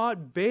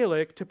 taught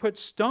Balak to put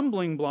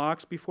stumbling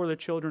blocks before the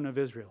children of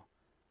Israel.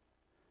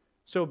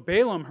 So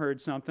Balaam heard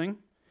something,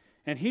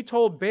 and he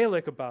told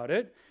Balak about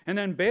it, and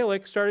then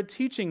Balak started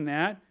teaching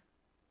that.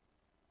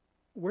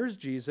 Where's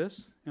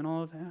Jesus in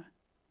all of that?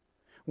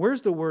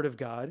 Where's the Word of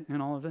God in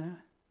all of that?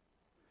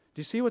 Do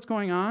you see what's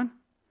going on?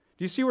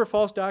 Do you see where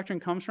false doctrine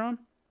comes from?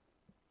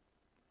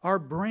 Our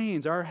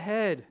brains, our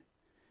head.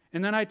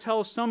 And then I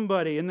tell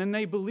somebody, and then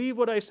they believe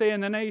what I say,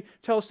 and then they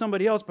tell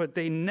somebody else, but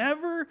they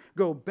never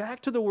go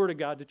back to the Word of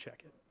God to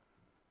check it.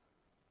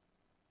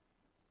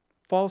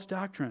 False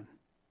doctrine.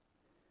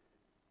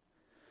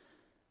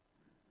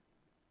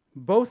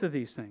 Both of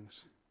these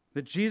things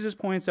that Jesus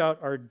points out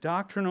are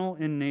doctrinal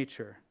in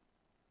nature.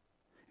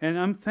 And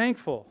I'm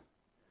thankful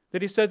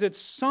that he says that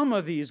some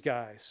of these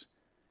guys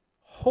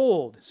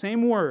hold,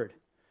 same word,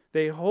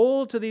 they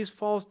hold to these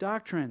false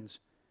doctrines.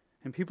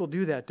 And people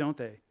do that, don't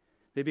they?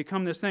 They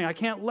become this thing. I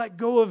can't let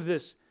go of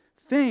this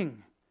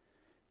thing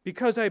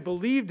because I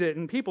believed it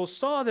and people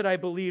saw that I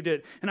believed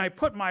it and I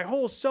put my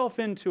whole self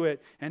into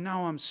it and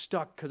now I'm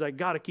stuck because I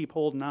got to keep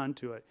holding on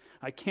to it.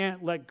 I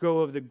can't let go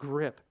of the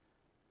grip.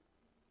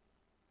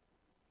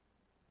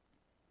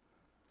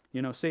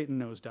 You know, Satan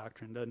knows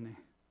doctrine, doesn't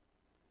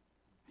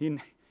he?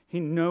 He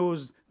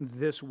knows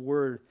this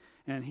word,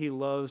 and he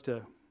loves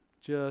to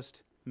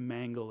just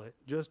mangle it,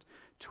 just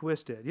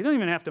twist it. You don't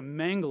even have to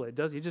mangle it,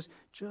 does he?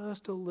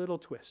 Just a little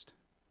twist.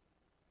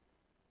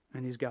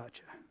 And he's got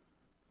you.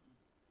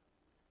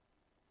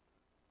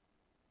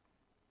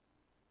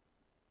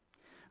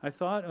 I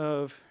thought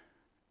of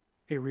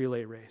a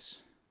relay race.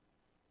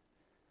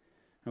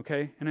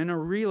 Okay? And in a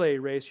relay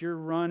race, you're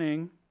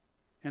running,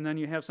 and then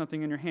you have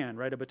something in your hand,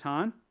 right? A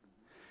baton.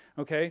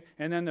 Okay?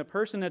 And then the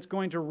person that's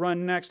going to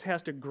run next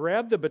has to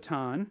grab the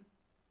baton,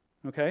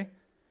 okay?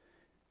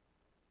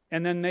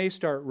 And then they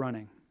start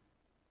running.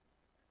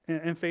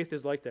 And faith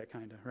is like that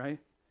kind of, right?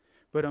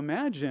 But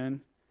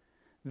imagine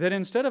that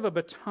instead of a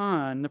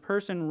baton, the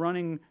person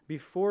running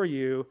before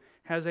you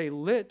has a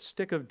lit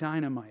stick of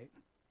dynamite.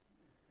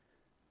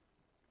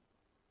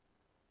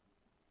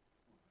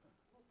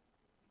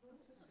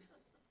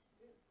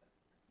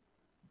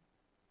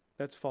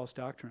 That's false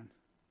doctrine.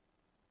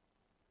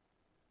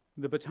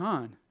 The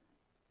baton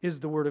is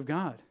the Word of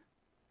God.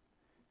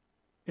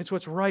 It's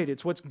what's right.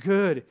 It's what's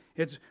good.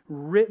 It's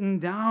written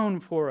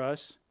down for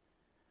us.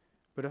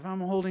 But if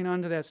I'm holding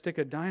on to that stick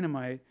of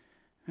dynamite,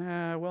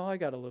 well, I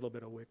got a little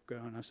bit of wick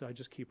going, so I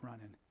just keep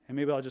running. And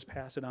maybe I'll just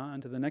pass it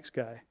on to the next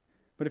guy.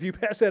 But if you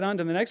pass that on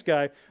to the next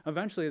guy,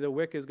 eventually the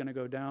wick is going to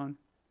go down,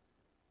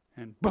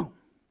 and boom,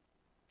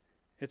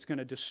 it's going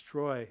to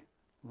destroy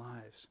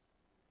lives.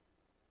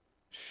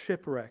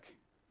 Shipwreck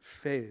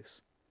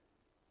faiths.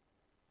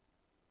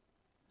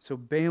 So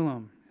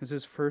Balaam is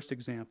his first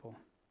example.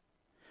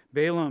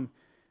 Balaam,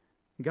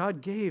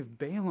 God gave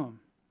Balaam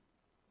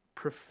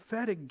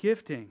prophetic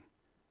gifting.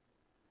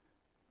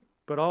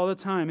 But all the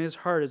time, his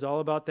heart is all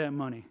about that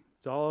money.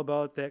 It's all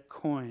about that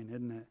coin,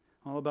 isn't it?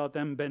 All about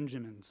them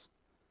Benjamins.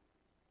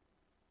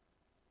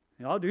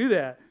 And I'll do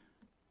that.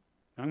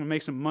 I'm going to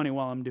make some money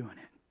while I'm doing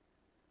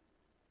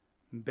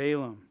it.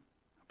 Balaam,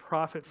 a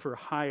prophet for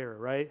hire,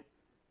 right?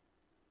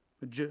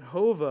 But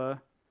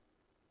Jehovah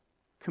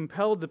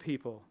compelled the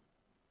people.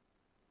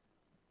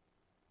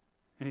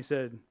 And he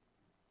said,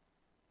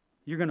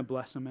 you're going to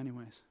bless them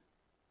anyways.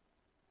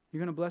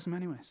 You're going to bless them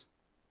anyways.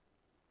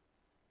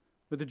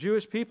 But the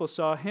Jewish people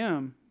saw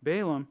him,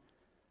 Balaam,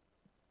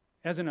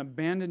 as an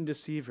abandoned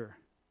deceiver.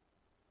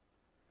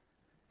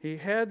 He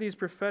had these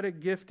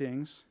prophetic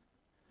giftings.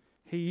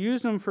 He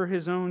used them for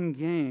his own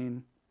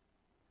gain.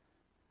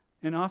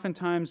 And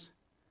oftentimes,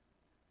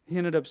 he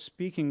ended up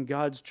speaking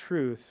God's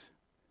truth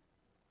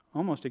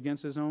almost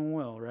against his own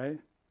will, right?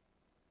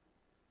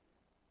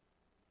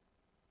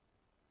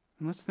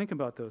 And let's think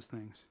about those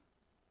things.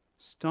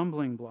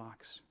 Stumbling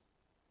blocks.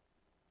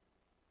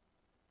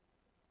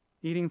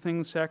 Eating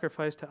things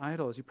sacrificed to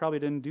idols. You probably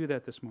didn't do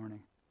that this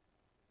morning.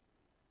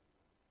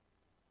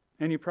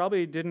 And you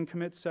probably didn't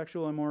commit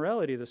sexual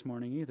immorality this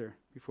morning either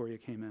before you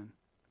came in.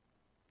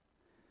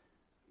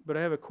 But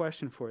I have a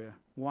question for you.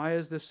 Why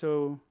is this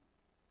so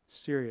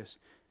serious?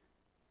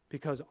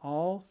 Because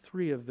all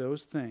three of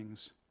those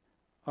things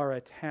are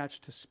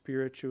attached to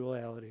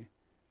spirituality.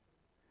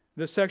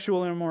 The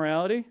sexual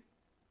immorality,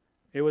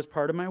 it was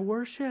part of my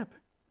worship.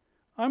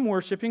 I'm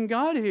worshiping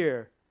God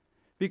here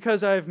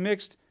because I've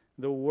mixed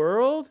the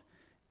world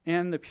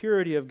and the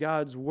purity of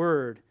God's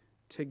Word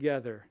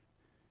together.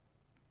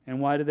 And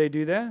why do they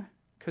do that?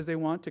 Because they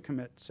want to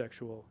commit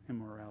sexual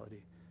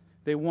immorality.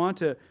 They want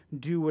to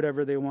do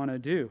whatever they want to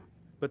do,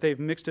 but they've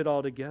mixed it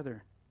all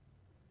together.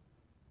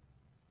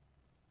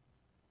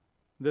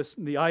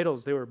 The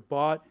idols, they were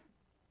bought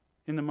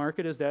in the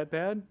market. Is that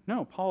bad?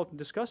 No, Paul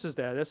discusses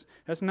that.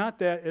 That's not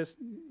that.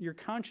 Your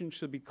conscience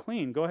should be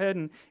clean. Go ahead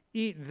and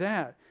eat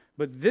that.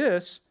 But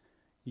this,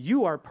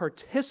 you are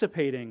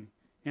participating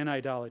in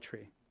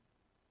idolatry.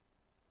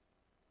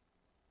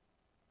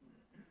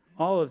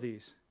 All of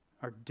these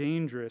are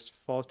dangerous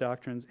false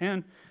doctrines.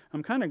 And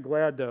I'm kind of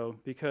glad, though,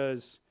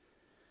 because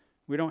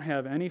we don't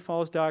have any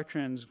false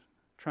doctrines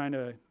trying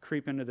to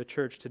creep into the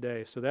church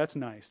today. So that's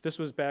nice. This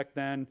was back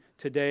then.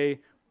 Today,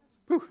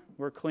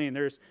 We're clean.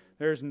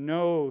 There's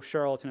no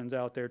charlatans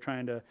out there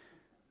trying to...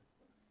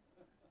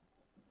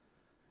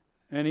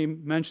 And he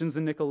mentions the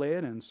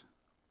Nicolaitans.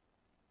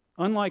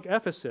 Unlike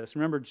Ephesus,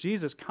 remember,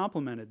 Jesus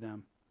complimented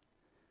them.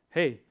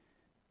 Hey,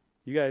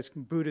 you guys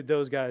booted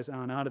those guys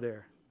on out of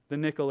there. The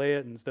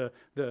Nicolaitans,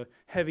 the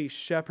heavy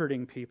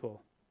shepherding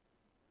people.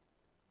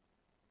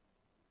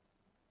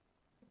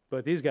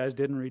 But these guys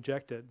didn't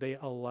reject it. They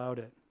allowed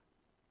it.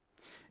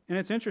 And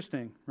it's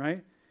interesting,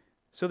 right?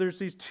 So there's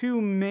these two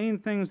main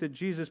things that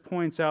Jesus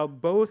points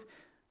out, both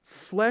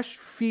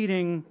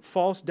flesh-feeding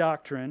false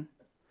doctrine,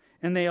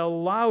 and they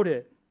allowed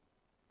it.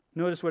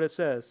 Notice what it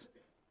says.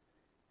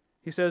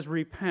 He says,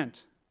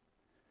 repent.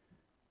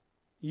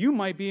 You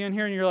might be in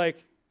here and you're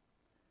like,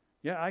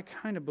 yeah, I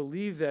kind of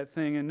believe that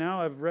thing, and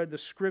now I've read the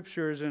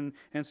scriptures, and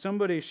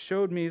somebody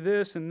showed me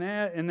this and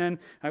that, and then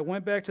I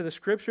went back to the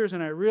scriptures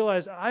and I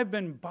realized I've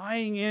been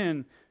buying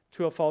in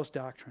to a false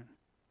doctrine.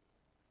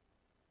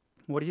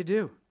 What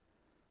do?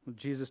 Well,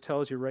 Jesus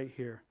tells you right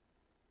here,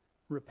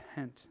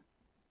 repent.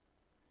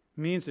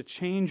 It means to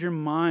change your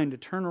mind, to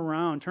turn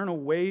around, turn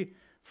away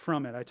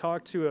from it. I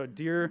talked to a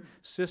dear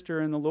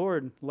sister in the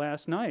Lord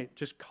last night,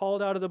 just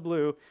called out of the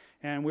blue,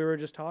 and we were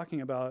just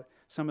talking about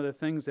some of the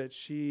things that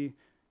she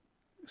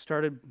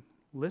started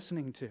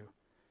listening to.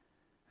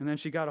 And then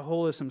she got a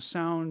hold of some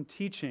sound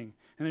teaching,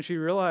 and then she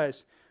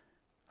realized,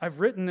 I've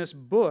written this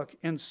book,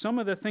 and some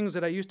of the things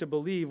that I used to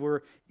believe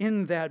were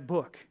in that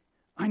book.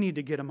 I need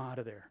to get them out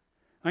of there.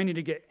 I need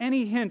to get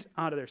any hint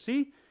out of there.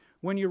 See,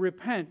 when you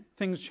repent,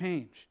 things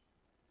change.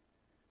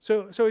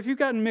 So if you've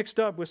gotten mixed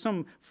up with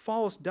some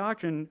false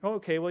doctrine,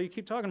 okay, well, you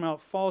keep talking about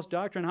false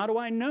doctrine. How do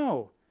I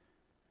know?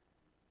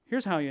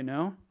 Here's how you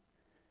know.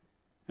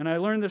 And I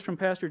learned this from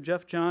Pastor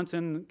Jeff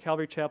Johnson,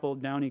 Calvary Chapel,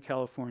 Downey,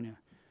 California.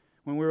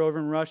 When we were over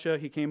in Russia,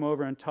 he came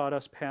over and taught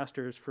us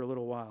pastors for a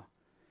little while.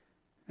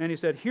 And he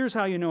said, here's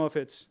how you know if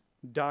it's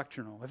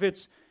doctrinal, if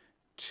it's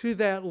to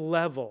that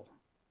level,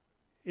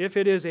 if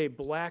it is a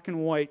black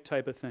and white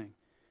type of thing.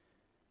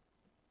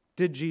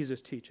 Did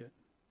Jesus teach it?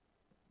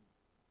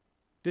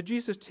 Did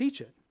Jesus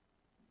teach it?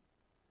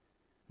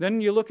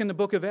 Then you look in the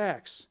book of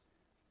Acts.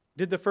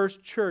 Did the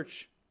first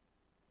church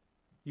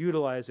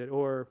utilize it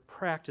or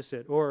practice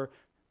it or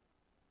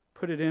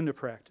put it into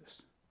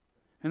practice?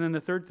 And then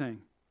the third thing,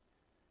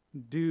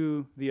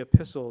 do the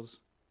epistles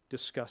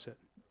discuss it?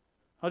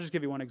 I'll just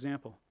give you one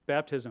example.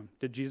 Baptism.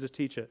 Did Jesus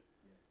teach it?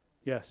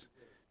 Yes.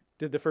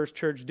 Did the first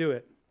church do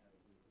it?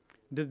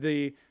 Did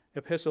the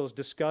epistles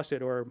discuss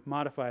it or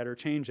modify it or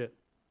change it?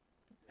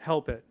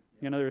 Help it?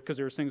 You know, because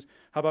there were things.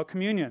 How about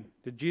communion?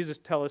 Did Jesus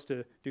tell us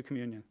to do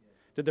communion?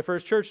 Did the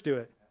first church do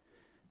it?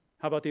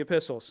 How about the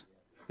epistles?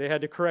 They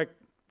had to correct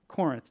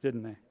Corinth,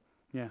 didn't they?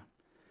 Yeah.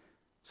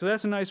 So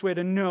that's a nice way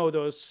to know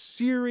those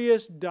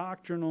serious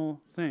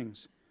doctrinal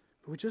things.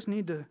 But we just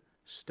need to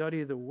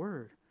study the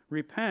Word.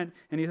 Repent,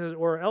 and he says,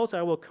 or else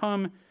I will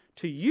come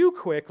to you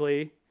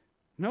quickly.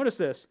 Notice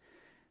this.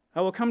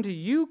 I will come to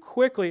you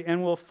quickly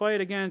and will fight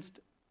against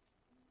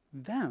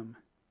them.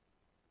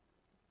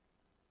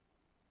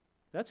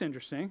 That's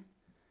interesting.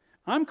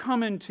 I'm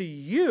coming to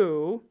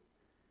you,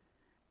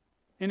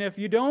 and if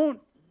you don't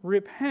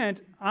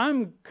repent,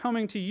 I'm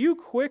coming to you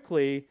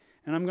quickly,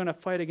 and I'm going to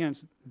fight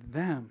against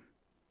them.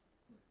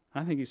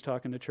 I think he's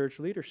talking to church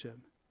leadership.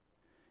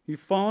 You've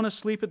fallen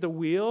asleep at the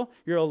wheel.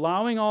 You're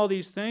allowing all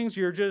these things.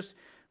 You're just,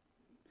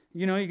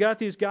 you got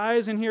these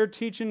guys in here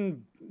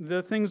teaching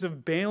the things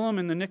of Balaam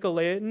and the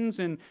Nicolaitans,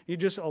 and you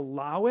just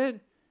allow it.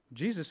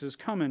 Jesus is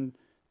coming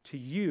to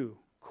you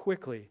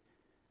quickly.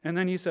 And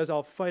then he says,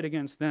 I'll fight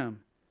against them.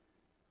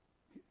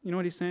 You know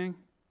what he's saying?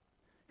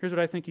 Here's what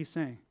I think he's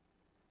saying.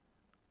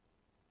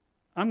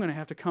 I'm going to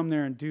have to come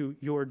there and do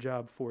your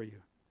job for you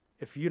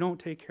if you don't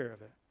take care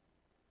of it.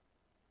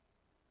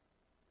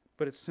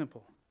 But it's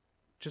simple.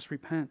 Just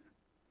repent.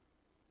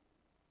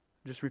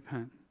 Just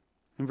repent.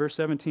 In verse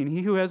 17,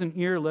 he who has an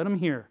ear, let him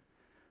hear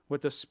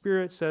what the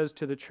Spirit says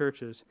to the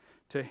churches.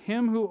 To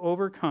him who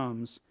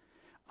overcomes,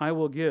 I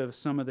will give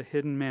some of the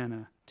hidden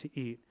manna to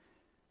eat.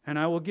 And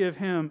I will give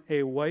him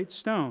a white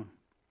stone.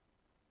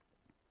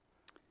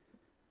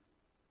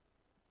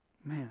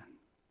 Man.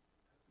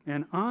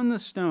 And on the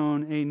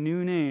stone a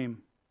new name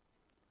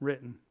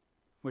written,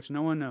 which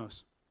no one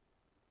knows,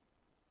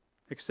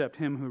 except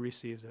him who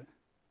receives it.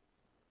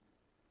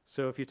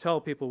 So if you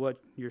tell people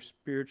what your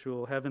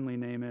spiritual heavenly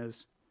name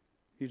is,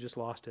 you just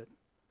lost it.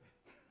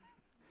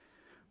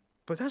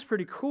 But that's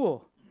pretty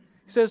cool.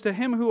 He says, to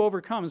him who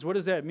overcomes. What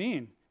does that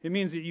mean? It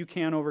means that you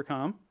can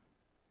overcome.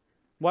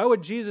 Why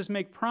would Jesus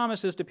make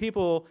promises to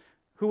people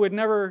who would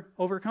never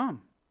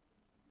overcome?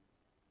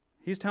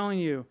 He's telling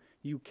you,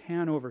 you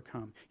can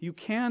overcome. You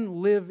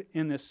can live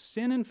in this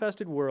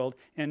sin-infested world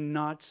and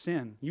not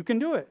sin. You can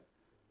do it.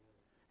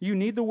 You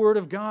need the Word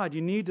of God.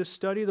 You need to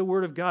study the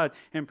Word of God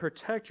and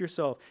protect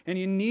yourself. And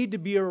you need to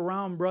be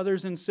around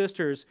brothers and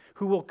sisters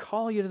who will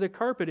call you to the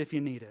carpet if you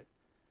need it.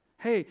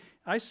 Hey,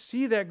 I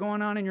see that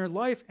going on in your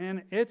life,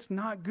 and it's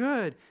not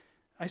good.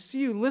 I see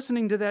you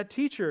listening to that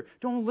teacher.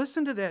 Don't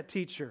listen to that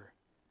teacher.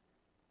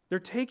 They're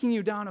taking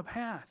you down a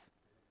path.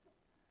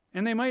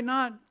 And they might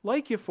not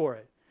like you for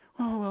it.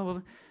 Oh,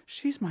 well,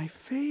 she's my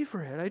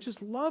favorite. I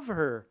just love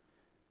her.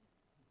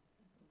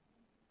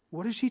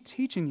 What is she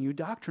teaching you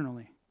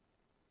doctrinally?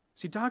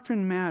 See,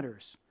 doctrine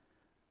matters.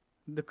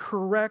 The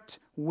correct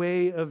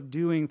way of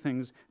doing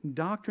things.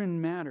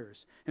 Doctrine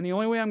matters. And the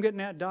only way I'm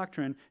getting at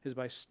doctrine is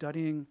by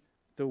studying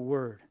the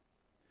Word.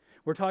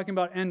 We're talking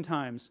about end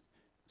times,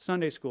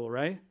 Sunday school,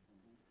 right?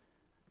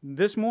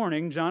 This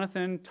morning,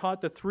 Jonathan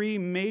taught the three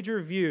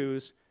major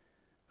views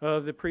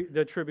of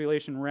the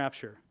tribulation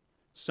rapture.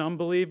 Some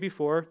believe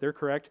before, they're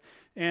correct,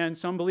 and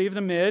some believe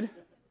the mid.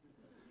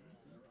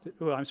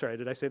 Oh, I'm sorry,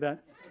 did I say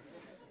that?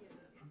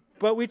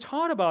 But we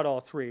taught about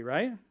all three,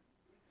 right?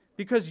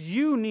 Because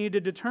you need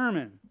to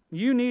determine,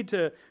 you need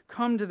to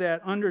come to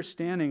that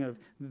understanding of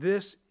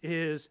this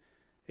is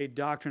a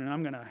doctrine, and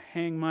I'm going to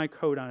hang my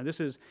coat on it. This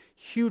is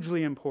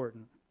hugely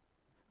important.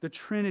 The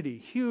Trinity,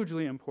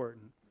 hugely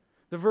important.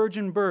 The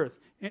virgin birth,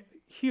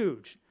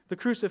 huge. The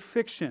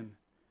crucifixion,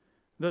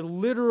 the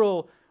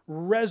literal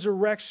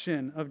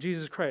resurrection of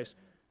Jesus Christ.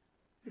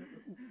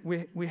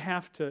 We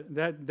have to,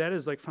 that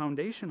is like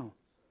foundational.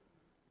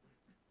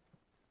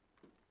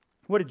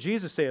 What did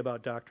Jesus say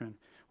about doctrine?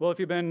 Well, if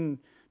you've been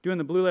doing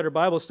the Blue Letter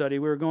Bible study,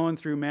 we were going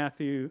through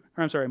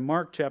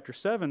Mark chapter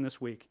 7 this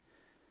week.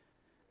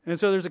 And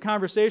so there's a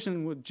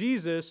conversation with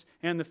Jesus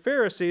and the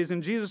Pharisees,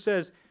 and Jesus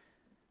says,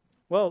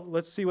 well,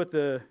 let's see what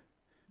the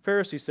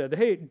Pharisees said.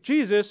 Hey,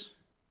 Jesus,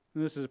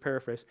 and this is a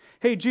paraphrase,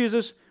 hey,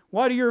 Jesus,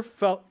 why do your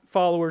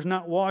followers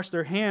not wash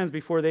their hands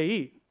before they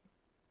eat?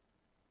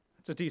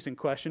 That's a decent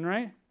question,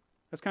 right?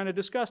 That's kind of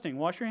disgusting.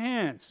 Wash your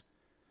hands.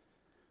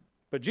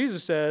 But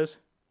Jesus says,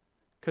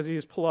 because he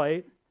is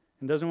polite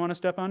and doesn't want to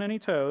step on any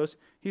toes,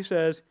 he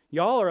says,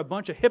 y'all are a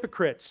bunch of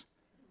hypocrites.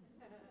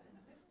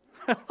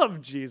 I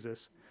love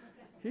Jesus.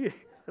 He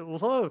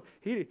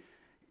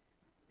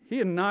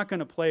is not going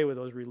to play with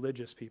those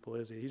religious people,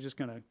 is he? He's just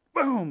going to,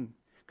 boom,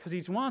 because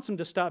he wants them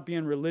to stop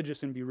being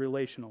religious and be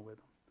relational with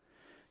them.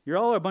 You're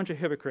all a bunch of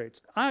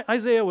hypocrites.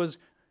 Isaiah was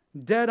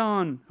dead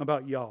on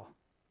about y'all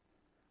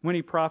when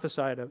he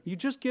prophesied of, you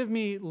just give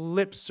me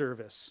lip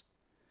service.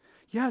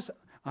 Yes,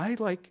 I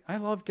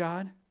love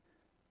God.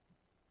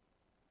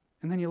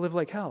 And then you live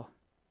like hell.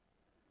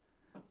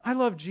 I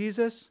love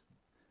Jesus,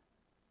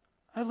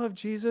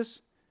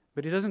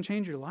 but he doesn't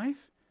change your life.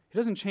 He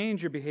doesn't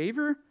change your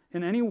behavior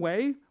in any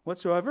way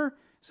whatsoever.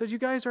 He says you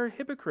guys are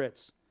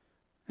hypocrites.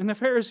 And the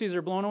Pharisees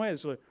are blown away.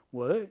 It's like,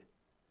 what?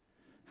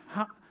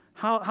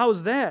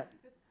 How's that?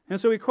 And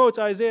so he quotes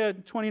Isaiah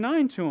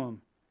 29 to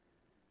them.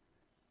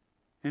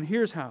 And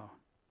here's how.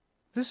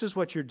 This is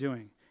what you're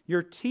doing.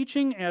 You're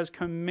teaching as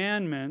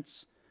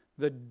commandments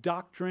the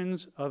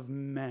doctrines of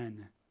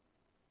men.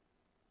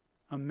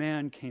 A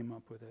man came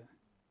up with it.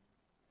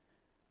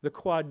 The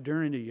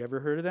quadrinity, you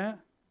ever heard of that?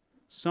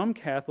 Some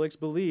Catholics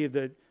believe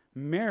that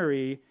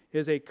Mary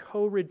is a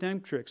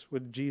co-redemptrix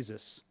with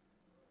Jesus.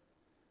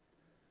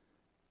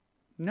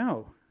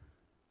 No,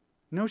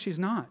 she's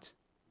not.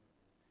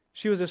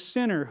 She was a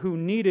sinner who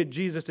needed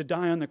Jesus to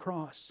die on the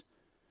cross.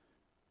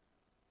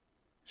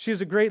 She's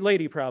a great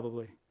lady,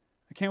 probably.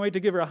 I can't wait to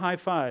give her a high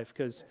five,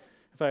 because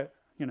if I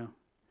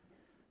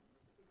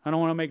don't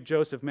want to make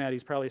Joseph mad.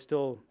 He's probably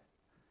still,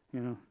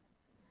 a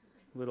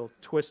little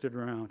twisted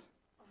around.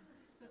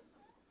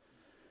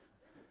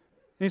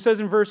 And he says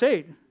in verse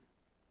 8,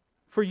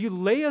 for you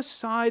lay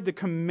aside the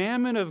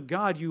commandment of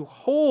God, you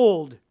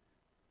hold,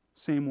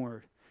 same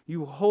word,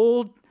 you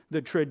hold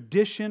the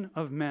tradition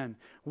of men.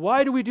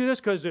 Why do we do this?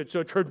 Because it's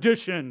a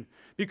tradition.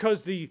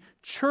 Because the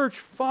church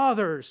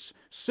fathers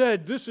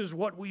said this is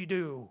what we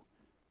do.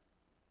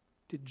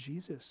 Did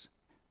Jesus?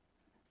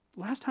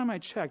 Last time I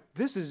checked,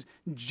 this is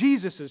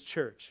Jesus'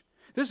 church.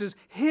 This is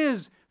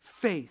his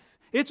faith.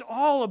 It's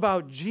all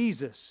about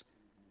Jesus.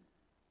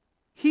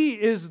 He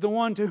is the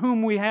one to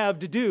whom we have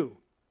to do.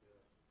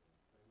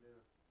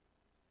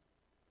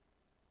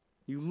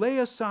 You lay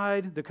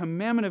aside the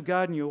commandment of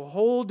God and you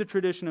hold the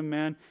tradition of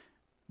man,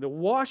 the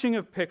washing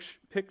of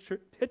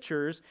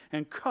pitchers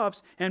and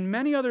cups, and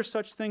many other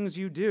such things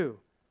you do.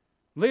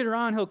 Later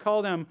on, he'll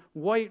call them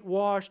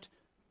whitewashed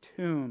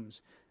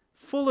tombs,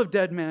 full of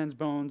dead man's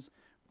bones,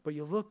 but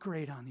you look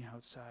great on the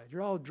outside.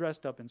 You're all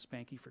dressed up and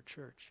spanky for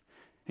church.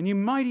 And you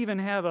might even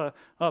have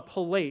a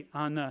plate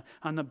on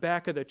the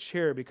back of the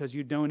chair because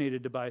you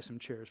donated to buy some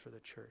chairs for the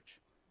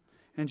church.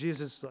 And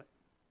Jesus is like,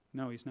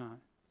 no, he's not.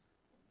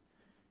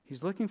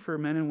 He's looking for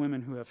men and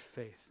women who have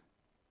faith,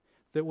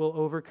 that will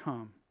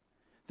overcome,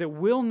 that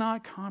will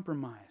not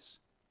compromise.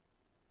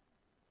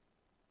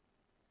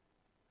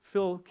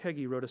 Phil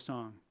Keggy wrote a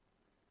song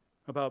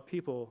about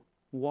people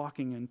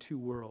walking in two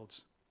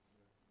worlds.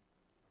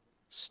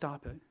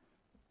 Stop it.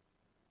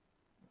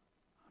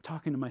 I'm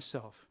talking to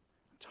myself.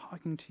 I'm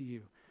talking to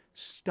you.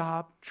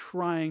 Stop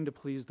trying to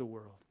please the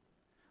world.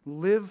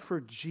 Live for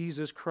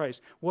Jesus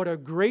Christ. What a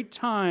great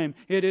time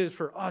it is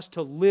for us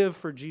to live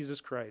for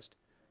Jesus Christ.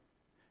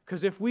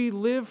 Because if we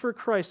live for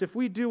Christ, if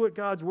we do what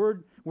God's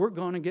word, we're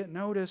going to get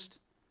noticed.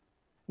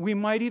 We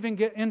might even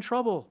get in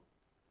trouble.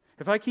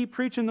 If I keep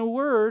preaching the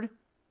word,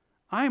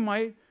 I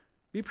might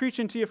be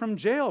preaching to you from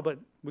jail, but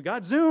We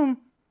got Zoom.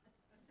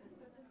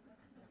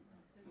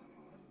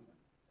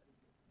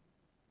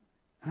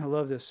 And I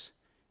love this.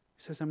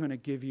 He says, I'm going to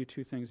give you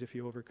 2 things if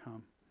you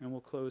overcome. And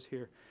we'll close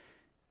here.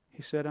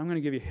 He said, I'm going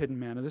to give you hidden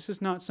manna. This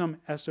is not some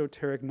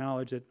esoteric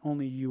knowledge that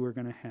only you are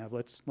going to have.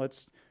 Let's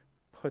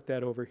put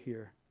that over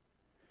here.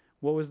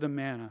 What was the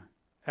manna?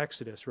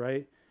 Exodus,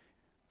 right?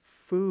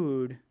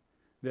 Food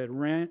that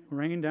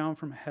rained down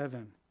from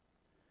heaven.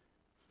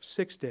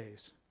 6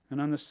 days. And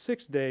on the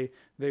 6th day,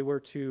 they were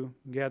to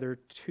gather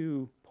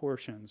 2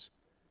 portions.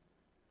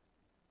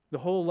 The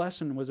whole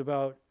lesson was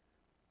about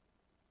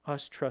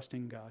us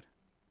trusting God.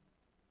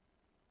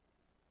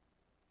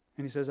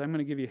 And he says, I'm going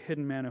to give you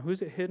hidden manna.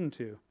 Who's it hidden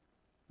to?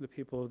 The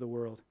people of the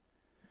world.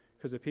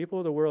 Because the people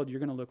of the world, you're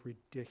going to look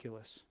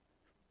ridiculous.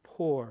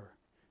 Poor,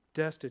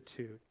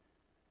 destitute.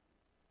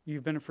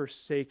 You've been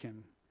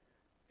forsaken.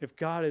 If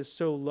God is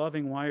so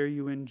loving, why are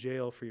you in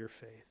jail for your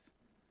faith?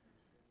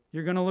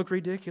 You're going to look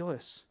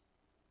ridiculous.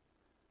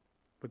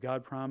 But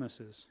God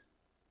promises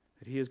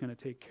that he is going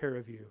to take care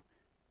of you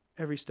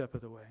every step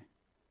of the way.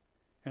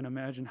 And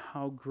imagine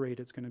how great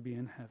it's going to be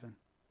in heaven.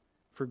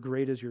 For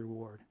great is your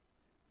reward.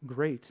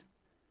 Great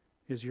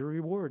is your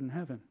reward in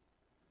heaven.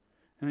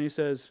 And then he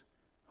says,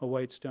 a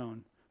white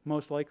stone.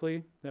 Most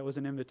likely, that was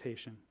an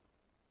invitation.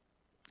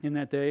 In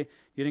that day,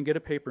 you didn't get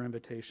a paper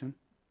invitation.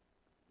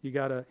 You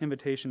got an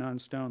invitation on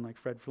stone like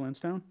Fred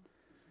Flintstone.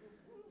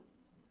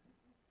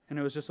 And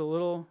it was just a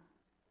little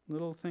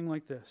thing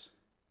like this.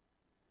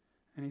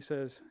 And he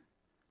says,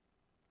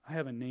 I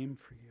have a name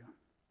for you.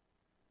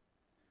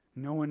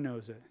 No one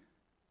knows it.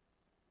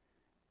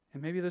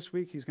 And maybe this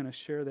week he's going to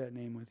share that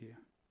name with you.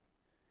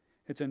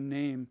 It's a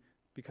name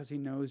because he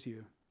knows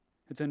you.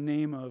 It's a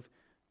name of,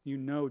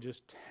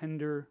 just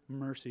tender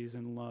mercies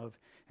and love.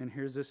 And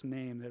here's this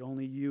name that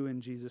only you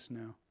and Jesus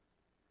know.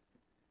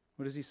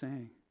 What is he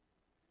saying?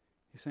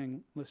 He's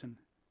saying, listen,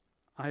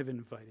 I've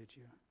invited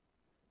you.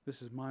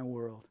 This is my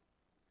world.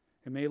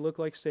 It may look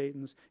like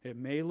Satan's. It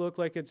may look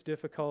like it's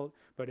difficult,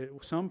 but at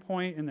some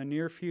point in the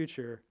near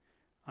future,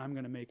 I'm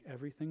going to make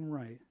everything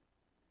right,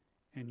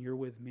 and you're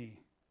with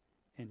me,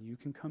 and you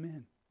can come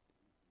in.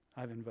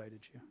 I've invited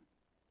you.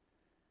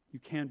 You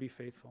can be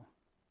faithful.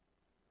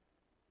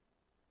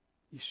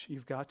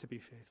 You've got to be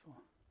faithful.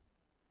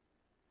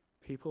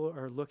 People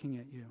are looking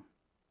at you.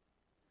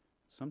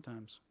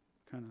 Sometimes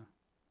kind of,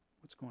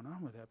 what's going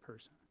on with that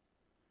person?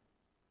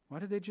 Why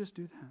did they just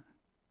do that?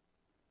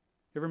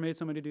 You ever made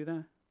somebody do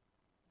that?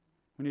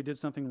 When you did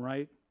something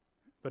right,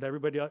 but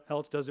everybody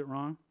else does it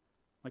wrong?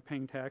 Like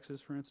paying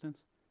taxes, for instance?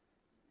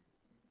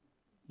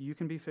 You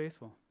can be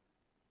faithful.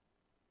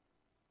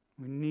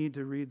 We need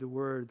to read the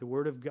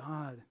Word of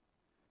God.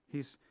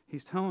 He's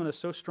telling us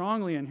so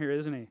strongly in here,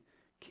 isn't he?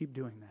 Keep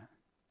doing that.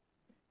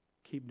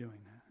 Keep doing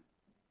that.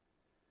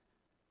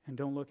 And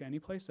don't look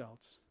anyplace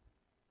else,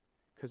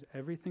 because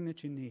everything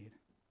that you need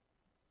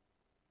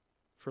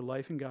for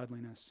life and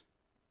godliness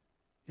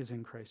is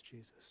in Christ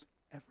Jesus.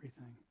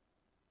 Everything.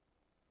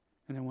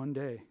 And then one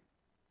day,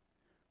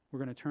 we're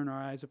going to turn our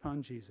eyes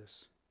upon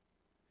Jesus,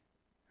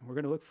 and we're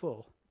going to look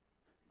full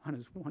on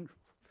his wonderful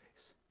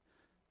face.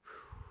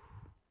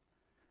 Whew.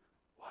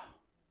 Wow.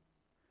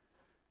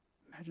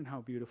 Imagine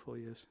how beautiful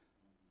he is.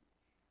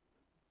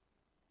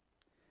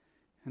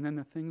 And then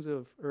the things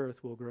of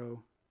earth will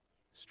grow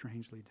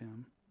strangely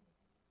dim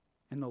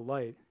in the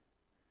light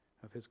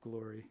of his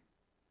glory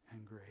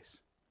and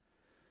grace.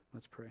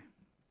 Let's pray.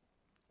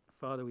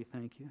 Father, we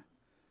thank you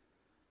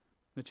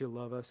that you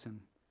love us and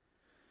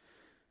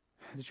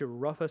that you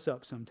rough us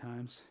up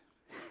sometimes.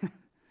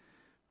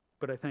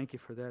 But I thank you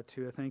for that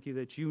too. I thank you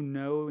that you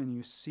know and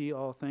you see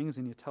all things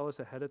and you tell us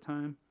ahead of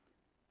time.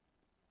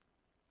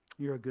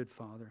 You're a good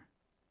Father.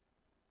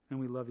 And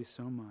we love you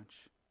so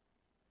much.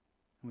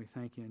 And we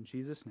thank you in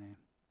Jesus' name.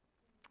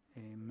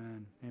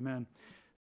 Amen. Amen.